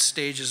advanced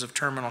stages of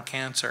terminal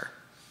cancer.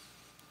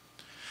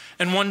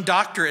 And one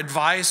doctor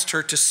advised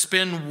her to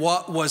spend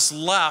what was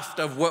left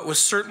of what was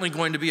certainly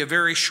going to be a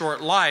very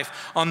short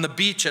life on the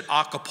beach at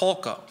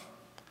Acapulco.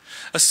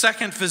 A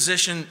second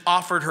physician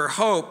offered her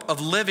hope of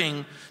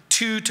living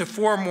 2 to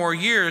 4 more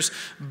years,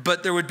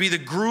 but there would be the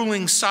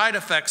grueling side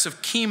effects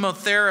of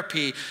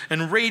chemotherapy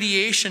and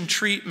radiation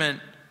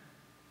treatment.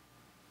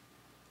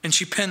 And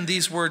she penned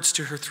these words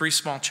to her 3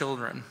 small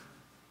children.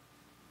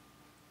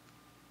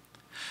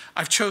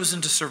 I've chosen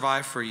to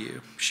survive for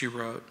you, she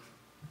wrote.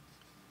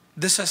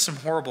 This has some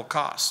horrible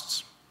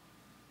costs,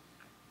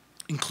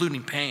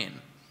 including pain,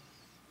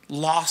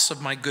 loss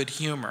of my good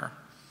humor,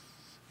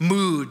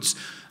 moods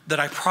that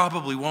I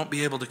probably won't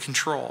be able to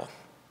control.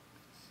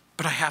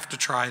 But I have to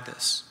try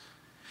this,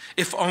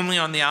 if only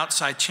on the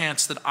outside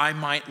chance that I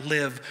might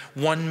live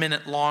 1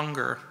 minute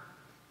longer.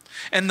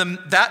 And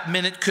that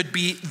minute could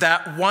be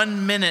that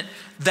 1 minute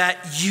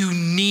that you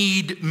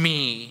need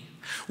me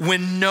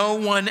when no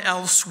one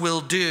else will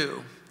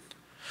do.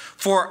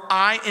 For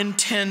I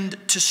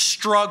intend to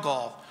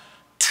struggle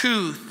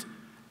tooth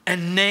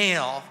and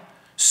nail,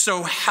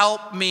 so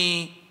help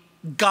me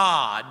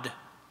God,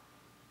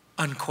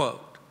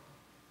 unquote.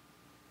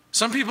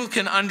 Some people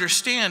can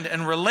understand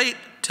and relate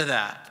to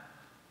that.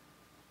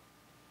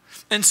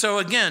 And so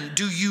again,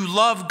 do you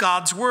love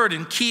God's word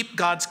and keep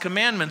God's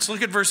commandments?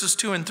 Look at verses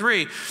 2 and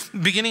 3.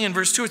 Beginning in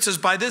verse 2, it says,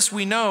 by this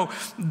we know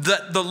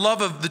that the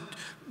love of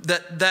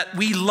that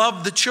we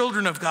love the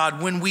children of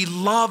God when we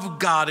love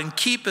God and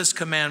keep his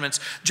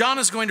commandments. John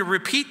is going to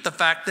repeat the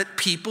fact that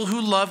people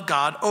who love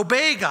God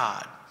obey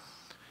God.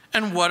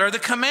 And what are the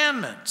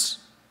commandments?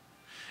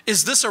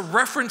 Is this a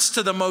reference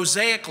to the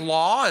Mosaic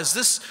law? Is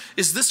this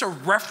a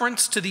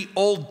reference to the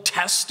Old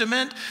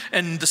Testament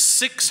and the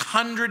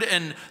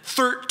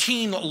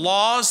 613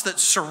 laws that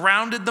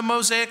surrounded the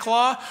Mosaic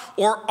law?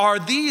 Or are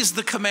these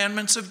the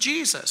commandments of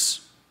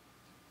Jesus?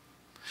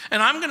 And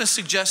I'm going to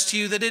suggest to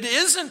you that it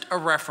isn't a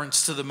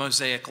reference to the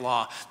Mosaic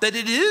law, that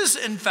it is,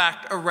 in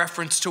fact, a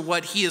reference to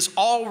what he has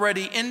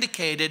already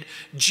indicated,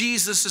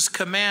 Jesus'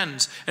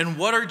 commands. And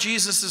what are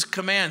Jesus'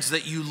 commands?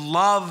 That you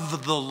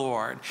love the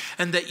Lord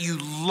and that you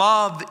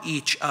love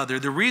each other.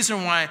 The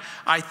reason why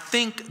I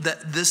think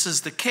that this is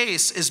the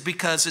case is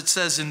because it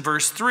says in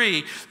verse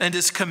 3, and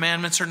his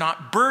commandments are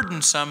not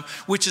burdensome,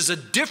 which is a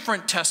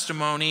different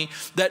testimony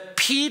that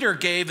Peter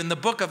gave in the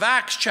book of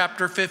Acts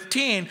chapter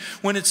 15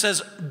 when it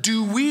says,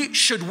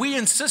 should we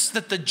insist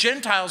that the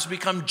Gentiles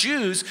become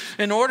Jews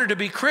in order to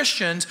be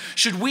Christians?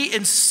 Should we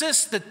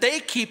insist that they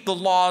keep the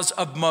laws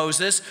of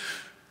Moses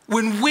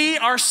when we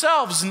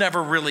ourselves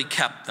never really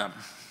kept them?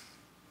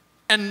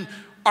 And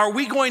are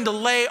we going to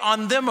lay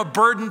on them a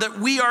burden that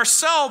we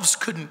ourselves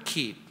couldn't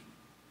keep?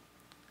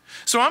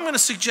 So I'm going to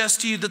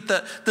suggest to you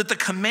that the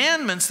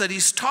commandments that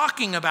he's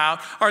talking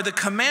about are the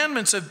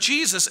commandments of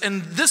Jesus.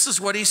 And this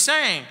is what he's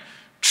saying.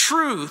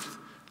 Truth,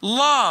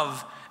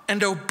 love,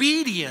 and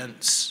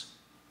obedience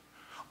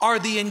are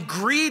the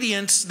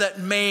ingredients that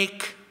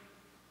make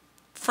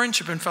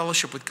friendship and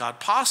fellowship with God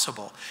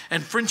possible,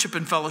 and friendship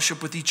and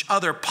fellowship with each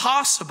other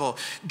possible.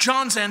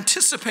 John's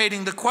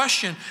anticipating the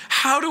question,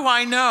 how do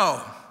I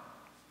know?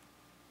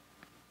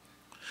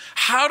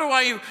 How do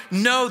I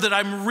know that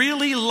I'm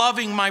really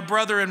loving my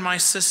brother and my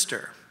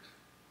sister?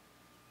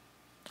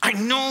 I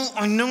know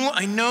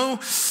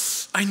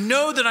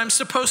that I'm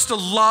supposed to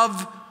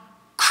love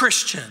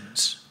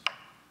Christians,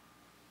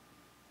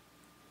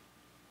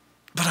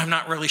 but I'm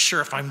not really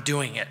sure if I'm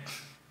doing it.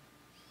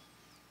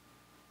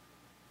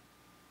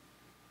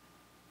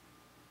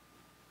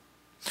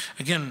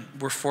 Again,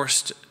 we're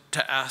forced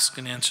to ask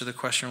and answer the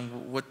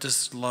question, what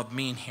does love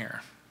mean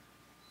here?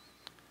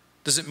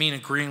 Does it mean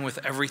agreeing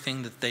with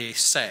everything that they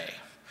say?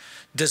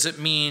 Does it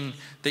mean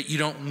that you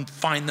don't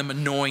find them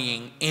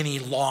annoying any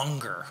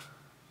longer?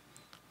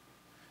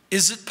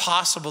 Is it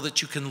possible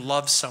that you can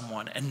love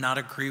someone and not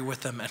agree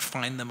with them and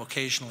find them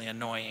occasionally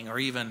annoying or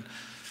even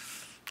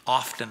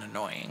often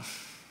annoying?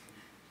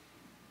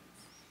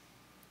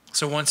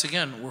 So once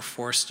again, we're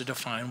forced to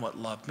define what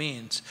love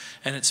means.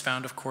 And it's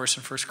found, of course,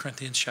 in 1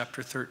 Corinthians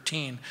chapter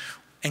 13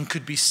 and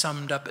could be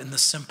summed up in the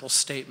simple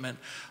statement,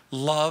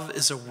 love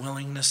is a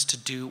willingness to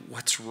do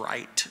what's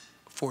right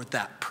for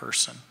that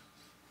person.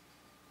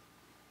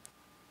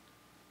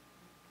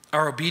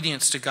 Our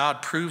obedience to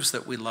God proves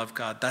that we love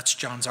God. That's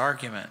John's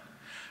argument.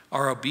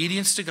 Our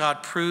obedience to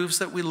God proves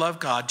that we love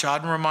God.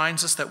 John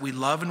reminds us that we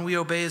love and we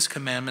obey his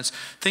commandments.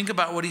 Think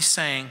about what he's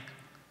saying.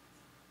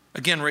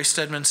 Again, Ray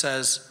Stedman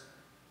says,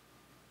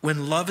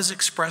 when love is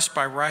expressed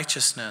by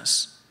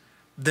righteousness,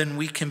 then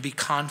we can be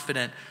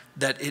confident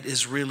that it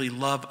is really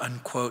love,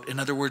 unquote. In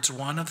other words,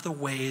 one of the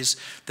ways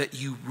that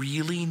you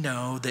really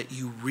know, that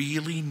you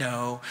really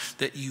know,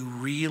 that you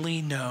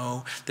really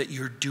know that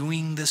you're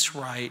doing this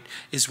right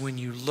is when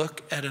you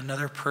look at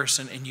another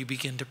person and you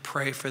begin to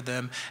pray for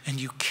them and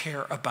you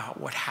care about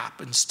what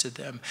happens to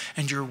them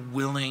and you're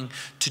willing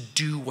to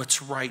do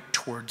what's right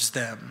towards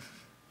them.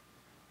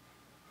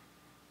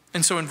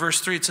 And so in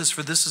verse 3 it says,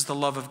 for this is the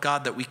love of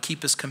God, that we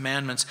keep his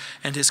commandments,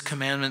 and his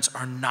commandments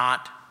are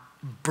not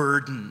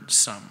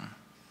burdensome.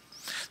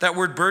 That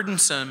word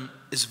burdensome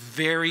is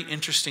very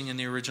interesting in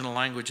the original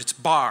language. It's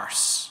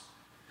bars.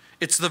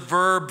 It's the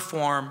verb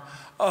form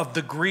of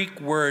the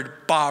Greek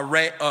word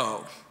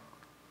bareo.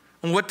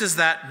 And what does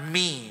that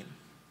mean?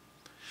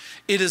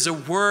 It is a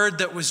word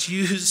that was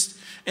used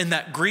in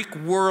that Greek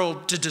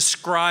world to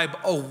describe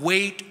a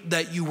weight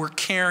that you were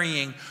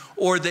carrying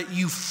or that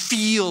you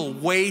feel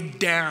weighed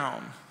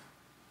down.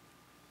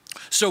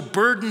 So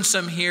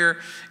burdensome here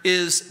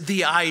is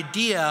the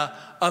idea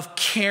of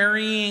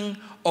carrying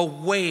a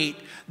weight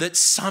that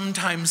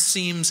sometimes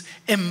seems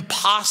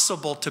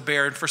impossible to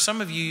bear. And for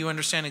some of you, you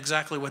understand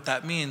exactly what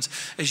that means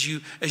as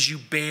you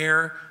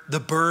bear the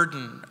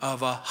burden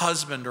of a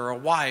husband or a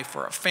wife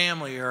or a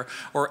family or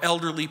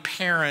elderly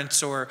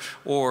parents or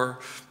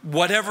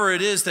whatever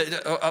it is,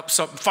 that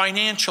some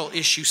financial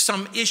issue,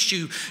 some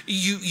issue,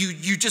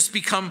 you just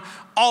become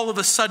all of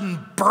a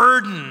sudden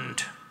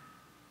burdened.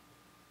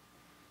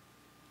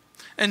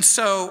 And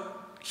so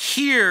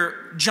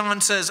here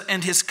John says,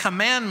 and his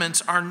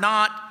commandments are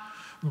not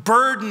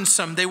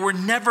burdensome. They were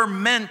never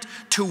meant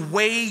to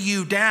weigh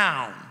you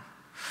down.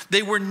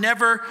 They were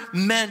never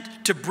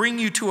meant to bring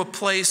you to a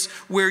place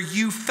where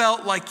you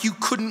felt like you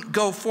couldn't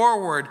go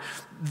forward,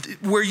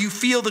 where you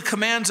feel the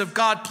commands of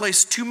God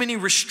place too many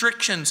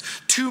restrictions,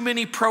 too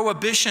many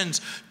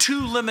prohibitions,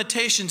 too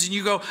limitations, and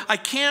you go, I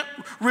can't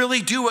really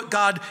do what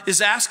God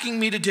is asking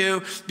me to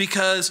do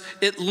because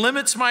it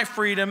limits my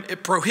freedom,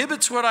 it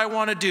prohibits what I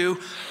want to do.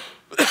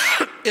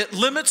 It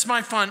limits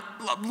my fun.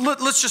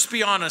 Let's just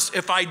be honest.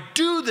 If I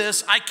do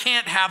this, I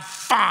can't have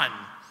fun.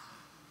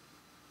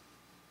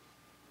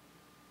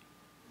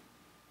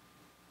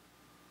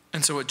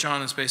 And so what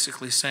John is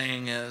basically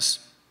saying is,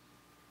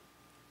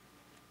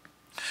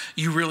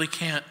 you really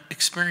can't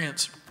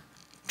experience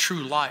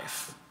true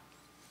life.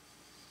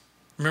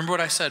 Remember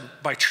what I said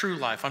by true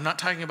life. I'm not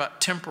talking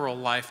about temporal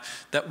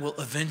life that will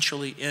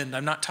eventually end.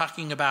 I'm not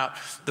talking about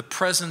the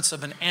presence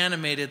of an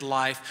animated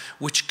life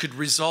which could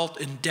result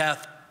in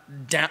death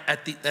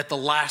at the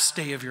last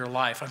day of your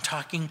life. I'm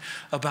talking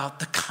about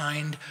the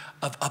kind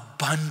of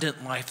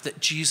abundant life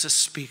that Jesus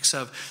speaks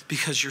of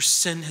because your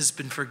sin has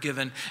been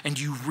forgiven and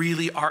you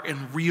really are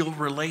in real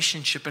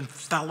relationship and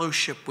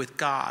fellowship with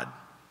God.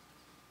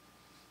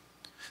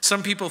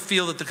 Some people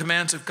feel that the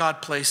commands of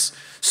God place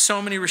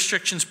so many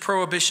restrictions,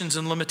 prohibitions,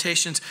 and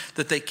limitations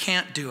that they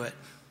can't do it.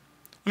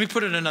 Let me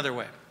put it another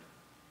way.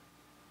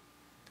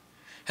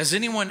 Has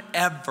anyone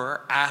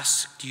ever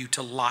asked you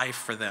to lie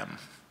for them?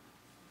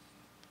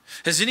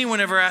 Has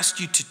anyone ever asked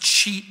you to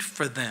cheat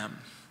for them?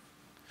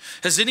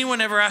 Has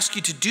anyone ever asked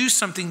you to do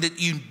something that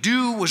you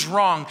knew was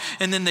wrong,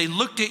 and then they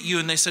looked at you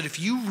and they said, if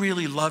you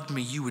really loved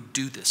me, you would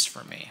do this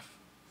for me?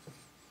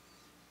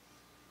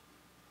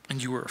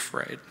 And you were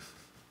afraid.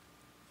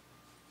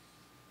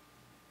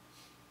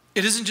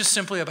 It isn't just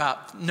simply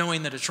about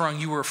knowing that it's wrong.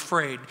 You were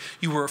afraid.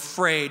 You were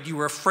afraid. You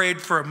were afraid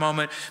for a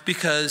moment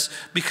because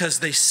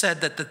they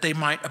said that they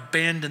might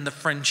abandon the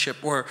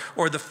friendship or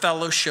the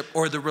fellowship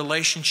or the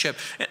relationship.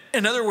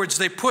 In other words,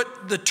 they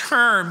put the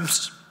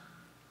terms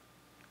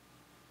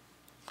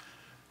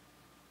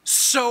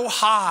so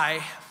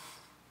high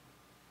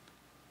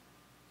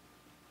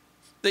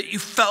that you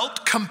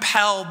felt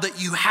compelled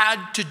that you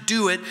had to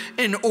do it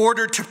in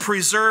order to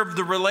preserve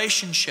the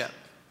relationship.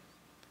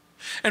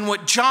 And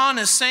what John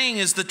is saying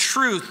is the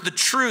truth, the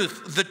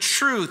truth, the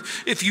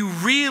truth. If you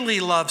really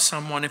love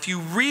someone, if you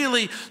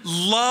really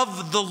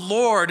love the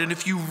Lord, and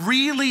if you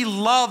really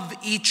love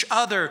each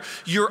other,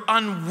 you're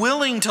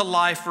unwilling to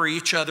lie for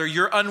each other.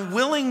 You're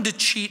unwilling to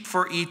cheat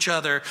for each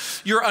other.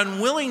 You're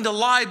unwilling to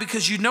lie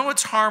because you know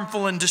it's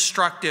harmful and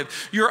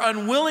destructive. You're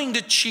unwilling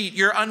to cheat.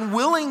 You're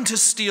unwilling to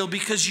steal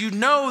because you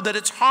know that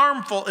it's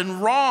harmful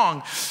and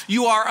wrong.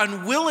 You are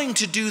unwilling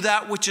to do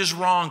that which is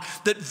wrong,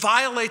 that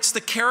violates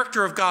the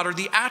character of God or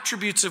the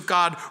attributes of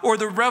God or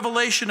the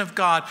revelation of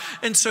God.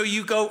 And so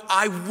you go,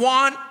 I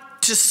want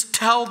to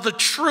tell the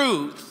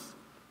truth.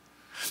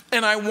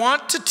 And I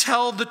want to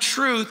tell the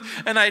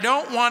truth, and I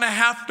don't want to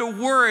have to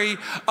worry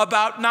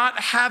about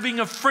not having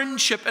a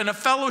friendship and a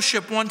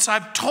fellowship once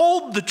I've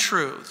told the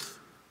truth.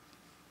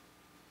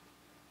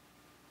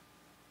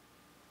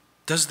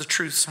 Does the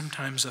truth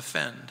sometimes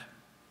offend?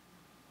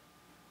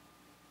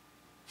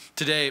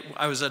 Today,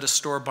 I was at a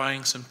store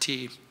buying some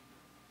tea.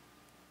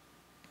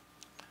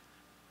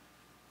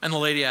 And the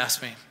lady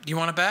asked me, do you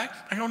want a bag?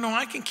 I go, no,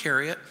 I can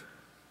carry it.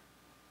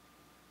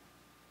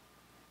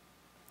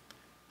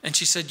 And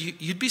she said,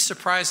 you'd be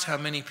surprised how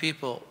many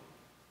people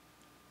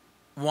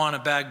want a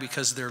bag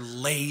because they're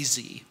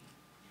lazy.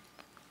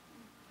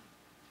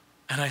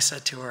 And I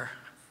said to her,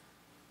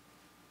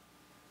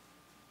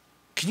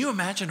 can you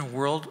imagine a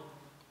world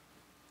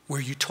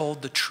where you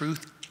told the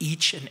truth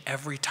each and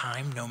every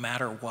time, no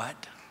matter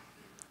what?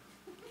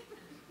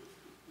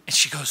 And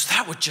she goes,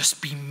 that would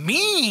just be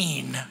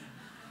mean.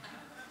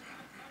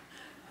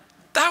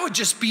 That would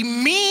just be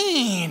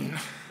mean.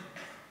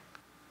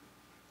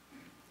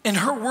 In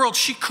her world,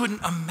 she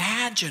couldn't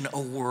imagine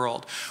a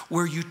world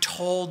where you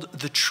told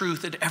the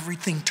truth and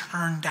everything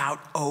turned out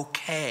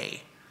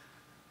okay.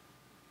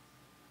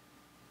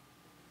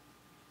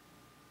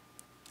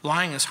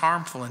 Lying is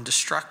harmful and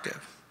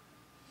destructive.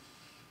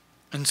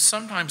 And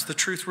sometimes the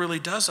truth really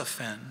does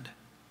offend.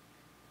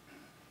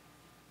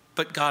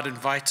 But God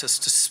invites us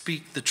to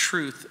speak the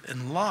truth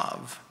in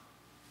love.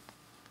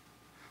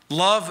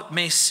 Love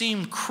may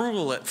seem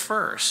cruel at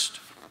first,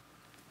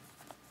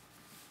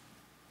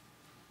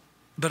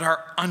 but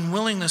our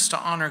unwillingness to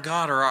honor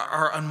God, or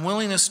our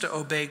unwillingness to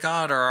obey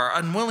God, or our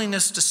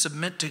unwillingness to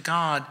submit to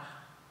God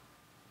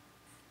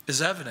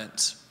is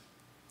evidence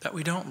that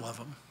we don't love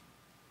Him.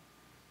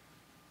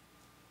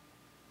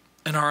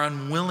 And our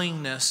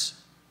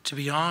unwillingness to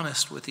be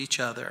honest with each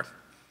other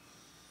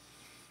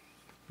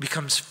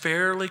becomes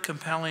fairly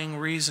compelling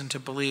reason to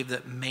believe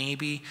that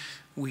maybe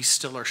we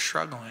still are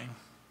struggling.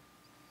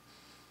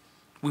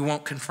 We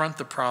won't confront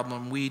the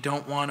problem. We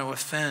don't want to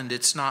offend.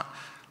 It's not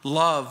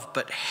love,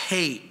 but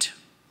hate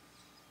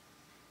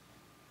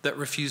that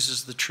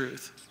refuses the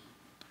truth.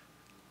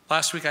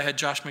 Last week I had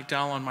Josh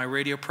McDowell on my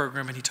radio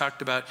program, and he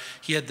talked about,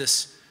 he had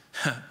this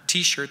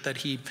t-shirt that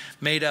he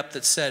made up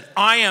that said,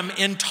 I am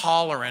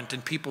intolerant.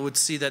 And people would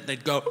see that and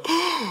they'd go,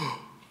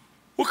 oh,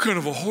 what kind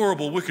of a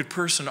horrible, wicked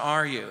person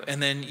are you?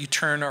 And then you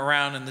turn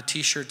around and the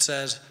t-shirt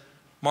says,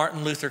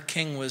 Martin Luther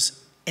King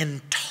was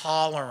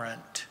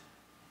intolerant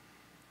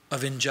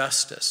of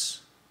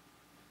injustice.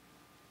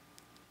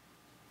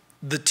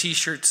 The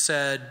t-shirt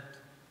said,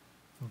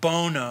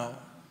 Bono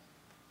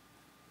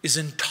is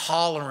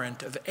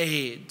intolerant of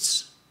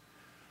AIDS.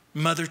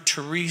 Mother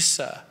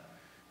Teresa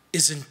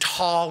is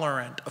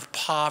intolerant of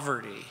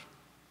poverty.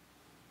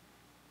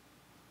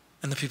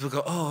 And the people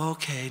go, oh,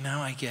 okay,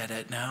 now I get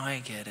it, now I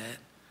get it.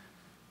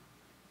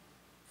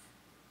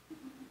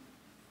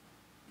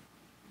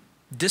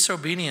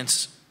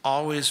 Disobedience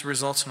always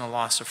results in a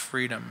loss of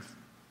freedom.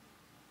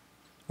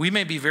 We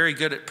may be very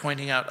good at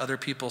pointing out other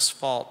people's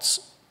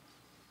faults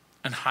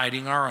and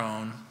hiding our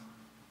own.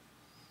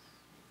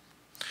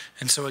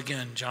 And so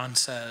again, John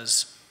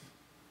says,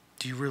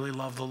 do you really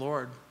love the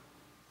Lord?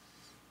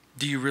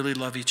 Do you really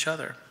love each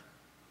other?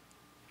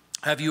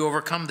 Have you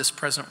overcome this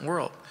present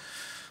world?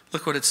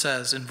 Look what it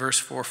says in verse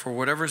 4. For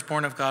whatever is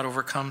born of God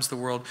overcomes the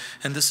world,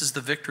 and this is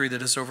the victory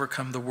that has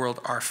overcome the world,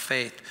 our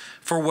faith.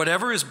 For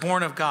whatever is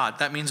born of God,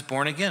 that means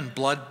born again,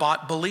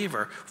 blood-bought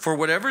believer. For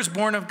whatever is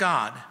born of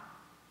God,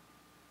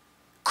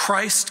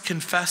 Christ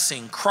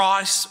confessing,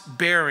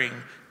 cross-bearing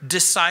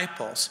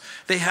disciples,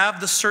 they have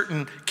the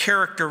certain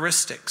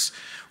characteristics.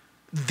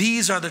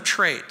 These are the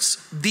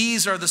traits.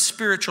 These are the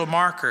spiritual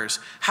markers.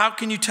 How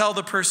can you tell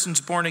the person's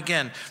born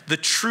again? The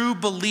true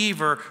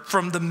believer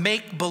from the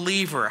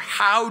make-believer.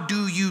 How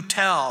do you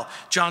tell?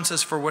 John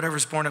says, for whatever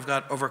is born of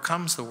God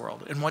overcomes the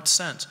world. In what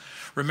sense?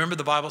 Remember,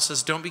 the Bible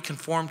says, don't be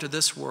conformed to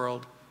this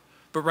world,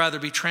 but rather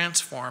be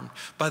transformed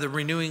by the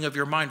renewing of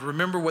your mind.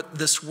 Remember what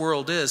this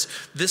world is.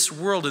 This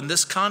world in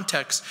this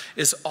context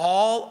is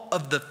all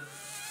of the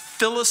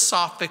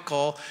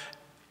philosophical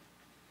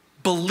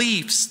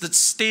beliefs that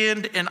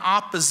stand in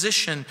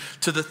opposition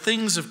to the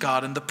things of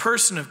God and the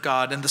person of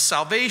God and the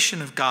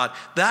salvation of God.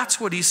 That's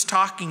what he's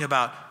talking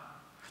about.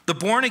 The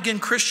born-again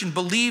Christian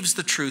believes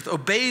the truth,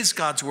 obeys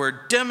God's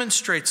word,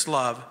 demonstrates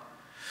love.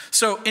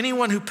 So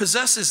anyone who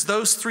possesses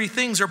those three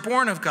things are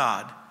born of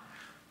God.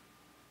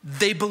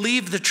 They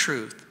believe the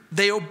truth.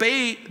 They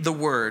obey the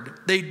word.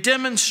 They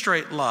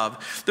demonstrate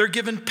love. They're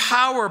given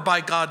power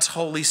by God's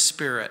Holy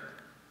Spirit.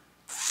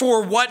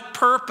 For what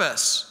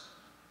purpose?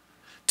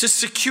 To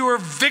secure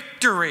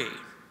victory.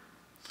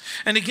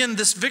 And again,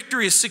 this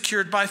victory is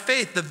secured by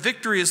faith. The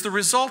victory is the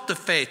result of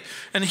faith.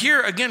 And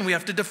here, again, we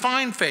have to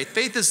define faith.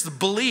 Faith is the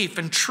belief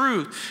and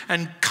truth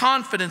and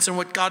confidence in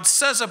what God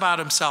says about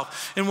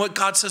himself, and what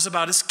God says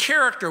about his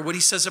character, what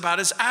he says about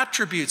his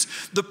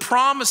attributes, the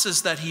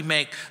promises that he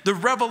makes, the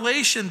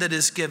revelation that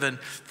is given.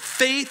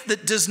 Faith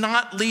that does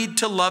not lead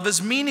to love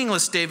is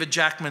meaningless, David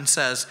Jackman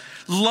says.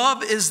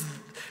 Love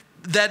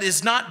that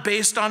is not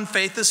based on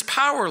faith is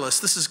powerless.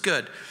 This is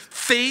good.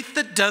 Faith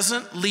that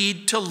doesn't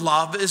lead to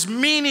love is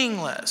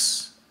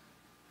meaningless.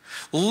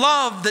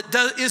 Love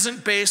that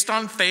isn't based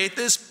on faith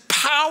is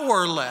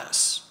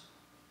powerless.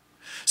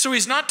 So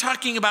he's not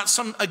talking about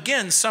some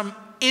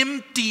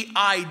empty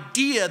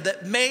idea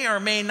that may or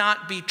may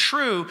not be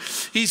true.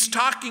 He's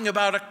talking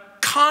about a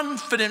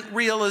confident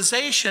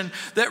realization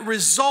that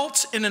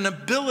results in an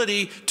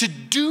ability to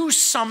do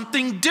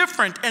something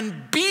different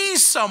and be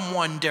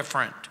someone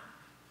different.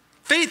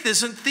 Faith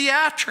isn't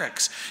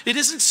theatrics. It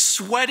isn't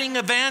sweating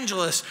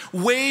evangelists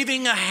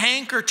waving a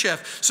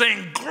handkerchief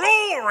saying,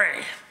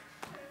 glory.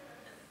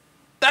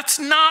 That's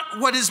not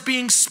what is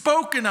being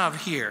spoken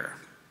of here.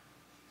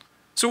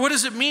 So what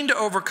does it mean to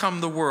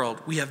overcome the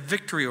world? We have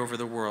victory over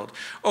the world.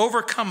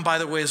 Overcome, by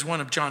the way, is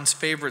one of John's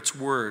favorite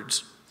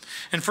words.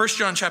 In 1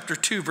 John chapter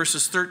 2,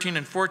 verses 13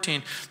 and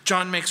 14,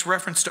 John makes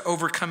reference to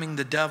overcoming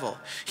the devil.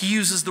 He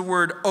uses the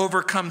word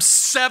overcome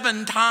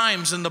 7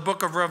 times in the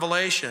book of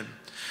Revelation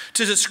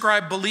to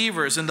describe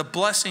believers and the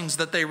blessings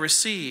that they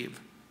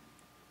receive.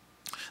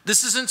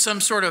 This isn't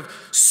some sort of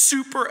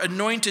super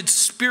anointed,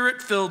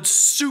 spirit-filled,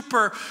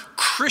 super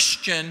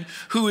Christian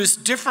who is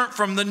different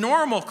from the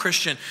normal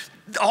Christian.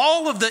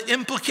 All of the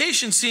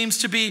implication seems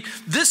to be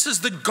this is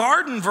the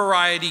garden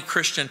variety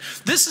Christian.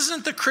 This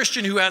isn't the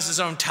Christian who has his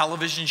own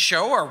television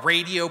show or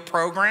radio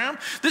program.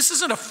 This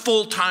isn't a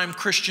full-time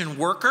Christian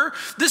worker.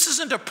 This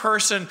isn't a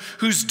person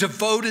who's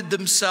devoted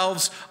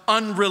themselves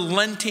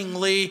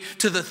unrelentingly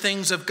to the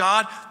things of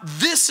God.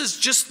 This is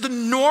just the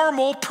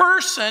normal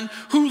person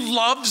who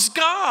loves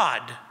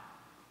God.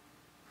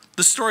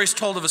 The story is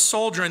told of a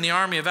soldier in the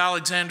army of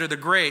Alexander the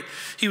Great.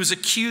 He was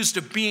accused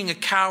of being a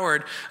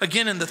coward.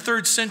 Again, in the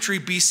 3rd century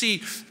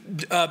BC,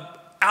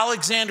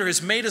 Alexander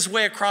has made his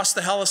way across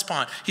the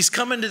Hellespont. He's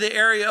come into the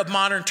area of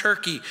modern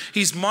Turkey.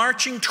 He's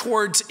marching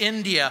towards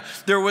India.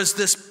 There was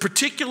this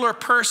particular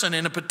person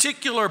in a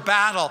particular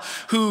battle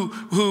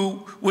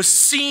who was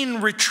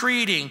seen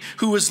retreating,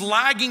 who was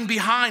lagging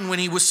behind when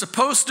he was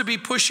supposed to be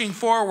pushing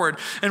forward.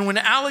 And when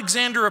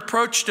Alexander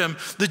approached him,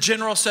 the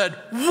general said,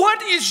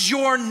 "What is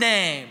your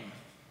name?"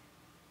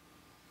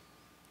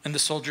 And the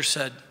soldier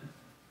said,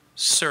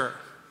 "Sir,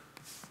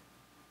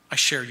 I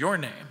share your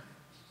name.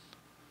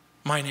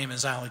 My name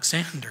is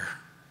Alexander."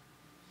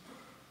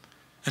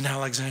 And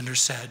Alexander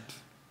said,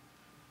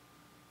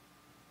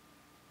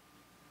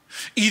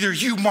 "Either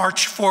you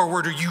march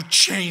forward or you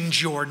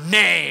change your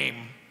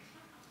name."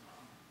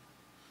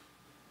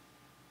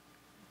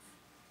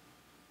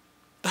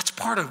 That's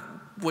part of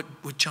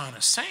what John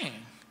is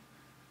saying.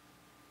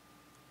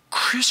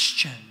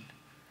 Christian,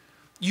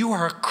 you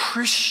are a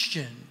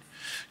Christian.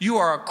 You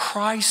are a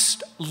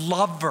Christ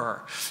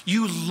lover.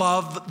 You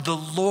love the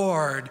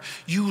Lord.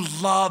 You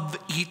love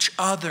each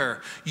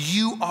other.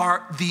 You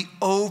are the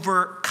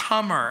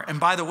overcomer. And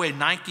by the way,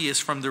 Nike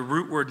is from the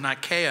root word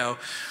Nikeo,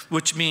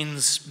 which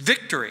means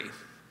victory.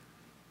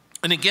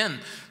 And again,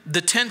 the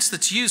tense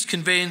that's used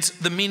conveys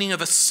the meaning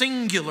of a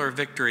singular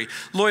victory.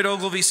 Lloyd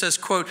Ogilvie says,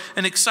 quote,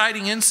 "An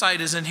exciting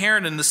insight is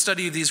inherent in the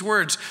study of these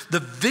words. The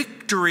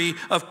victory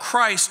of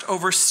Christ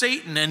over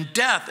Satan and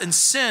death and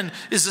sin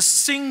is a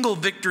single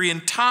victory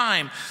in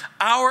time.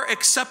 Our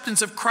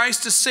acceptance of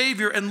Christ as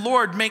Savior and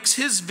Lord makes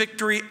his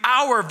victory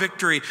our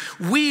victory.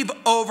 We've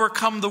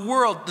overcome the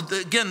world."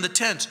 Again, the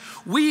tense.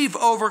 We've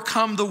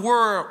overcome the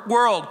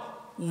world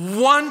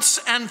once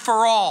and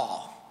for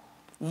all.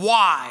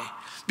 Why?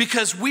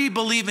 Because we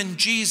believe in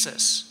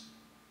Jesus.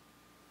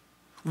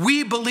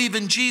 We believe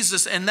in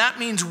Jesus, and that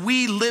means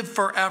we live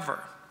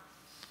forever.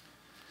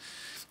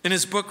 In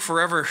his book,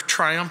 Forever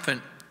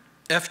Triumphant,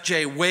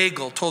 F.J.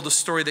 Weigel told a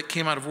story that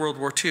came out of World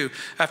War II.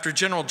 After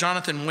General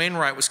Jonathan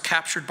Wainwright was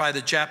captured by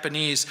the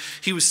Japanese,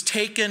 he was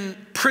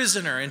taken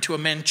prisoner into a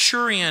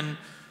Manchurian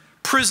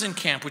prison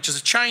camp, which is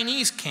a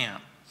Chinese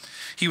camp.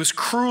 He was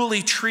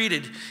cruelly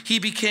treated. He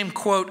became,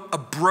 quote, "a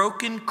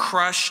broken,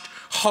 crushed,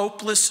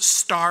 hopeless,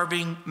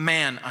 starving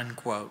man,"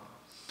 unquote.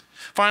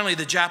 Finally,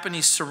 the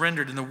Japanese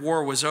surrendered and the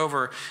war was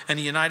over, and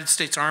a United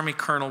States Army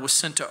colonel was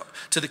sent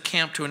to the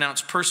camp to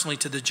announce personally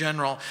to the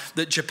general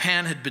that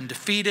Japan had been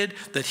defeated,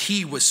 that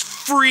he was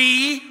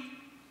free,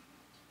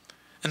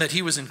 and that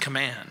he was in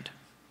command.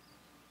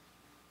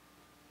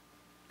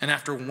 And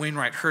after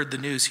Wainwright heard the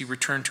news, he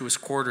returned to his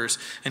quarters,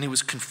 and he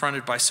was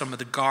confronted by some of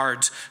the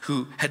guards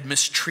who had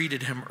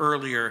mistreated him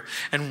earlier.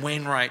 And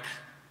Wainwright,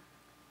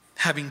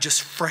 having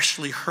just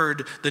freshly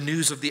heard the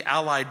news of the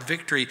Allied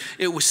victory,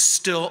 it was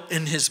still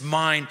in his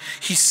mind.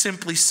 He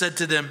simply said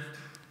to them,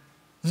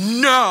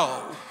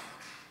 "No,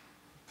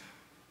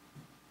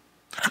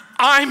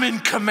 I'm in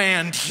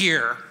command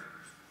here.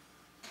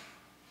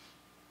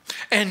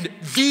 And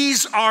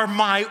these are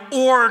my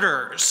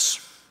orders."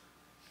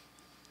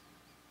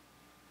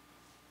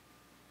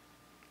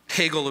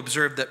 Hagel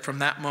observed that from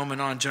that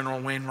moment on, General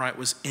Wainwright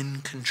was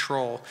in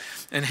control.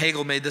 And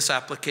Hagel made this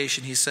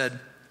application. He said,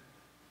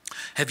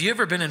 "Have you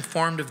ever been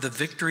informed of the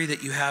victory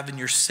that you have in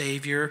your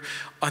Savior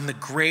on the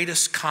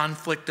greatest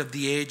conflict of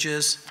the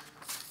ages?"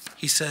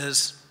 He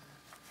says,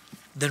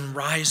 "Then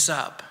rise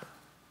up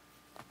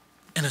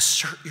and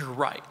assert your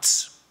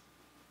rights.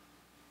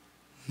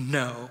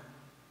 No,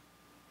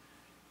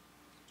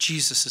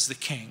 Jesus is the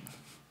King.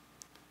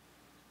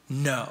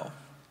 No,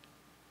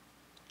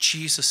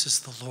 Jesus is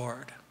the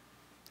Lord.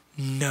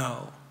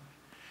 No,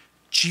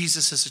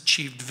 Jesus has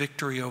achieved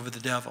victory over the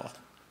devil.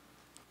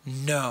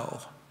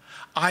 No,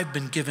 I've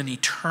been given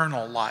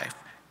eternal life.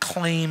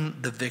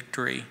 Claim the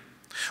victory."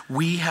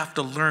 We have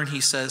to learn,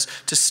 he says,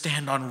 to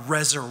stand on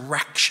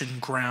resurrection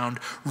ground,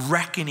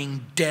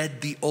 reckoning dead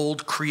the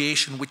old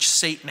creation which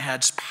Satan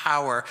has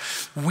power.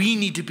 We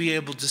need to be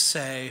able to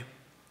say,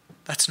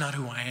 that's not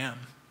who I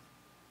am.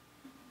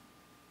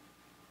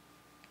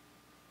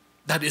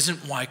 That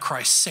isn't why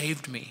Christ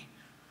saved me,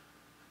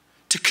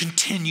 to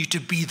continue to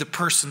be the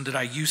person that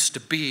I used to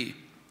be.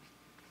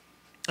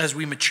 As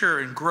we mature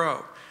and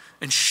grow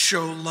and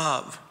show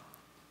love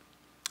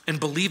and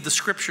believe the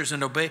scriptures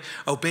and obey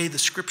the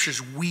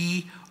scriptures,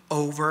 we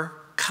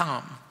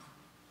overcome.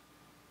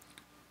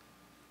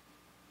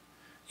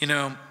 You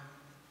know,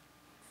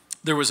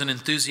 there was an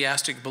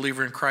enthusiastic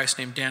believer in Christ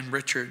named Dan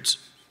Richards,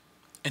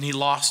 and he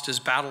lost his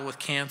battle with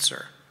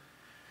cancer.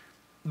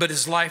 But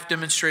his life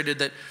demonstrated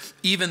that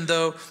even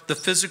though the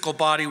physical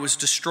body was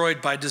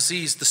destroyed by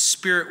disease, the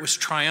spirit was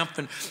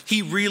triumphant.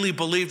 He really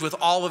believed with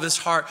all of his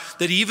heart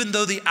that even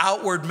though the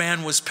outward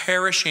man was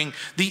perishing,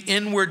 the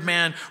inward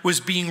man was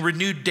being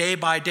renewed day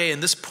by day.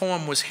 And this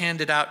poem was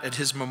handed out at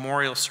his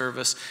memorial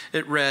service.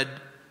 It read,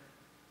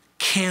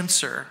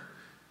 "Cancer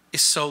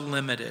is so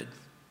limited.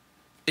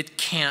 It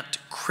can't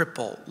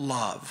cripple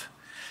love.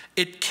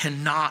 It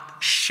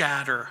cannot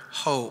shatter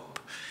hope.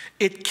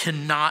 It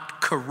cannot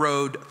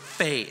corrode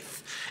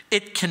faith.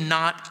 It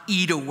cannot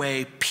eat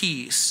away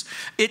peace.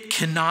 It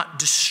cannot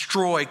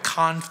destroy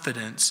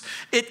confidence.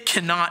 It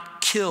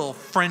cannot kill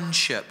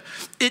friendship.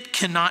 It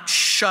cannot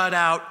shut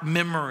out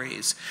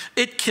memories.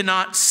 It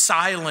cannot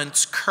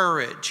silence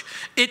courage.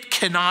 It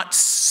cannot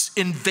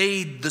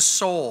invade the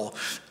soul.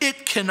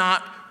 It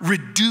cannot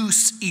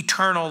reduce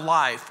eternal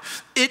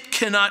life. It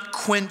cannot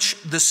quench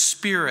the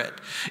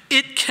spirit.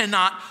 It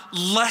cannot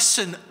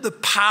lessen the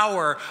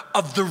power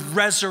of the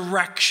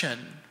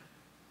resurrection."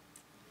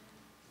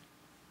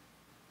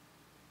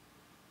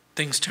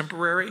 Things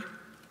temporary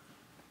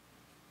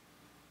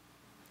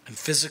and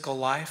physical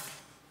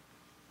life,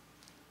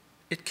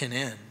 it can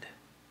end.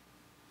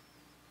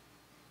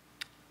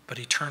 But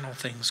eternal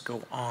things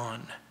go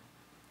on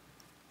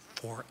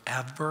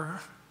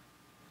forever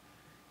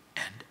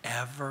and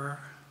ever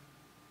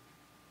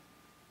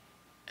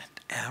and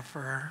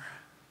ever.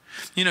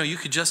 You know, you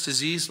could just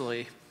as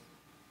easily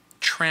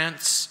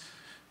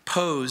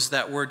transpose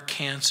that word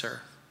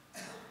cancer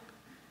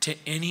to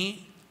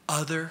any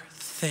other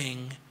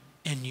thing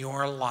in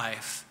your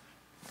life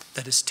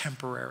that is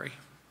temporary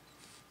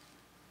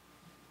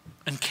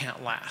and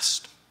can't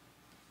last.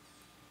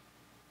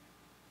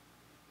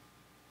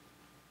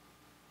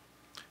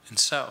 And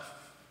so,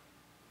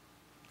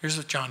 here's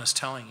what John is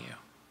telling you.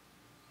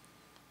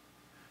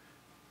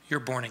 You're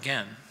born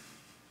again.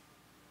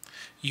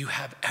 You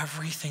have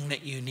everything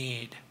that you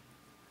need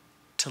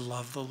to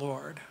love the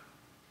Lord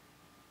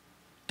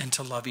and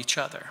to love each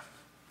other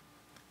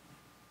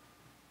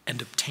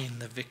and obtain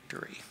the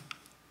victory.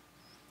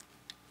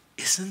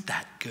 Isn't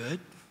that good?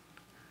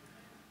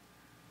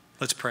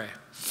 Let's pray.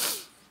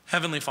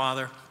 Heavenly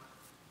Father,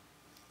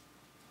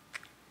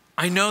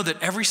 I know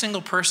that every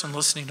single person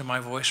listening to my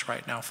voice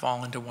right now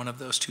fall into one of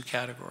those two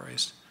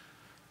categories.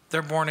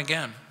 They're born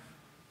again,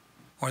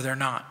 or they're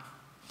not.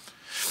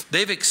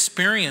 They've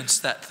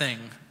experienced that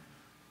thing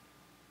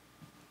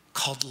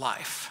called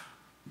life.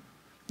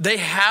 They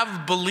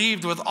have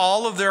believed with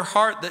all of their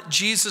heart that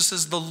Jesus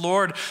is the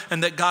Lord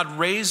and that God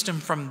raised him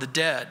from the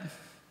dead.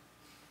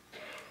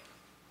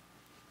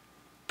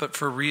 But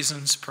for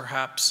reasons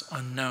perhaps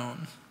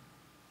unknown,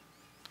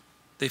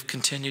 they've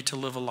continued to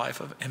live a life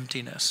of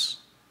emptiness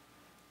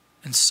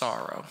and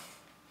sorrow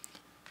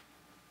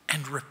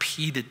and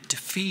repeated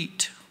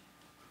defeat.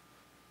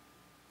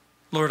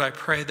 Lord, I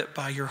pray that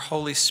by your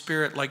Holy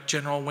Spirit, like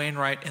General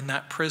Wainwright in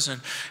that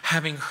prison,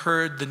 having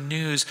heard the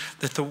news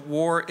that the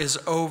war is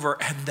over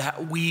and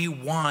that we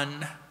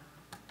won,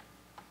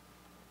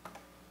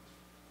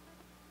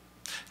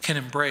 can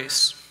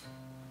embrace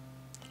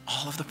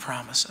all of the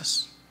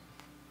promises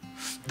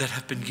that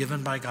have been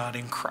given by God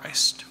in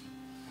Christ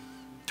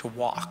to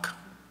walk,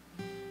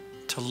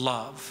 to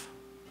love,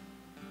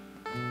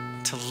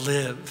 to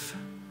live,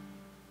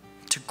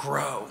 to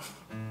grow.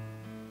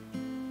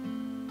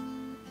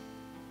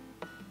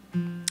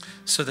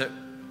 So that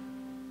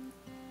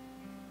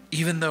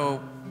even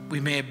though we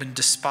may have been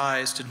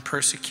despised and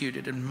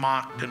persecuted and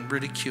mocked and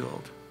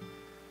ridiculed,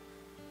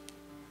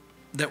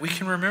 that we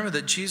can remember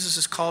that Jesus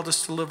has called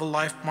us to live a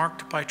life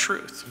marked by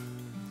truth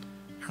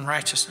and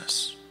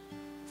righteousness,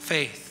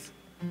 faith,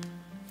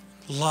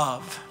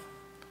 love,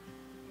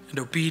 and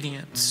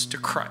obedience to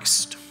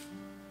Christ.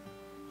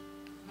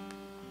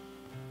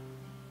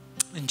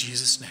 In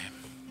Jesus' name.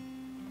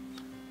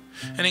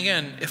 And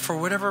again, if for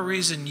whatever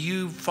reason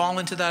you fall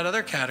into that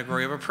other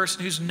category of a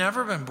person who's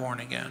never been born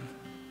again,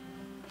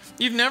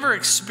 you've never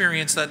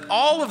experienced that,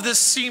 all of this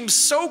seems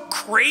so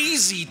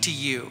crazy to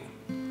you,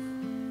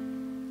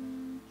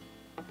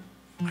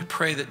 I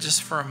pray that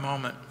just for a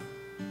moment,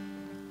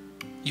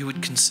 you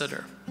would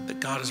consider that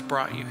God has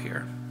brought you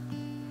here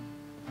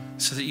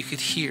so that you could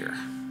hear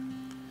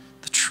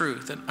the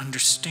truth and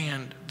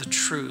understand the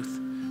truth,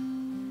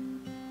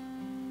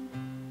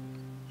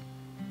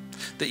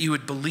 that you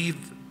would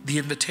believe the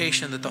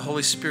invitation that the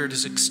Holy Spirit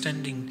is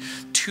extending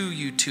to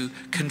you to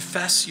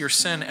confess your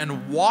sin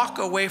and walk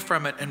away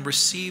from it and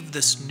receive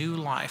this new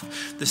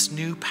life, this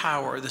new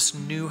power, this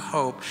new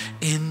hope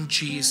in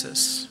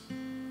Jesus.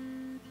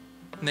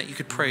 And that you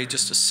could pray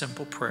just a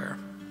simple prayer.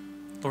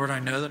 Lord, I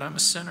know that I'm a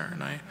sinner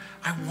and I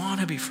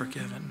want to be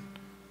forgiven.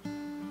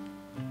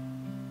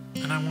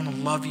 And I want to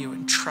love you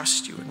and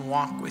trust you and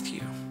walk with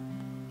you.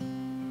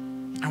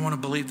 I want to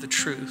believe the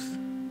truth.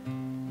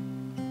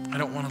 I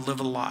don't want to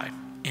live a lie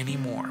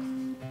anymore.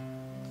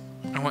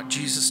 I want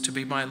Jesus to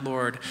be my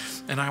Lord,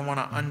 and I want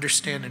to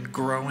understand and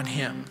grow in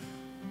him.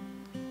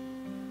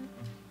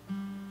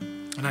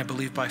 And I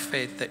believe by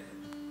faith that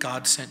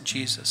God sent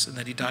Jesus and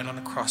that he died on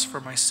the cross for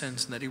my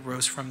sins and that he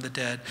rose from the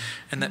dead,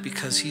 and that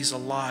because he's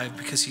alive,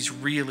 because he's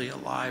really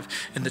alive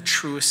in the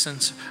truest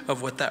sense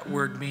of what that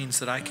word means,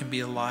 that I can be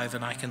alive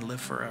and I can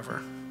live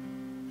forever.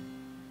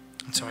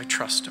 And so I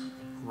trust him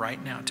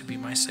right now to be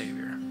my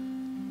Savior.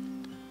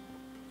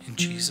 In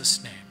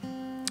Jesus' name.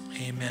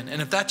 Amen.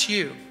 And if that's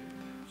you,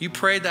 you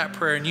prayed that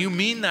prayer and you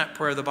mean that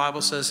prayer, the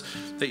Bible says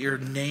that your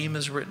name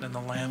is written in the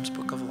Lamb's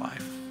Book of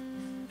Life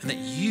and that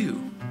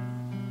you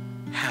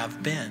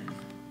have been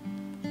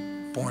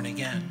born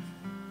again.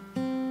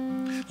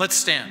 Let's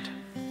stand.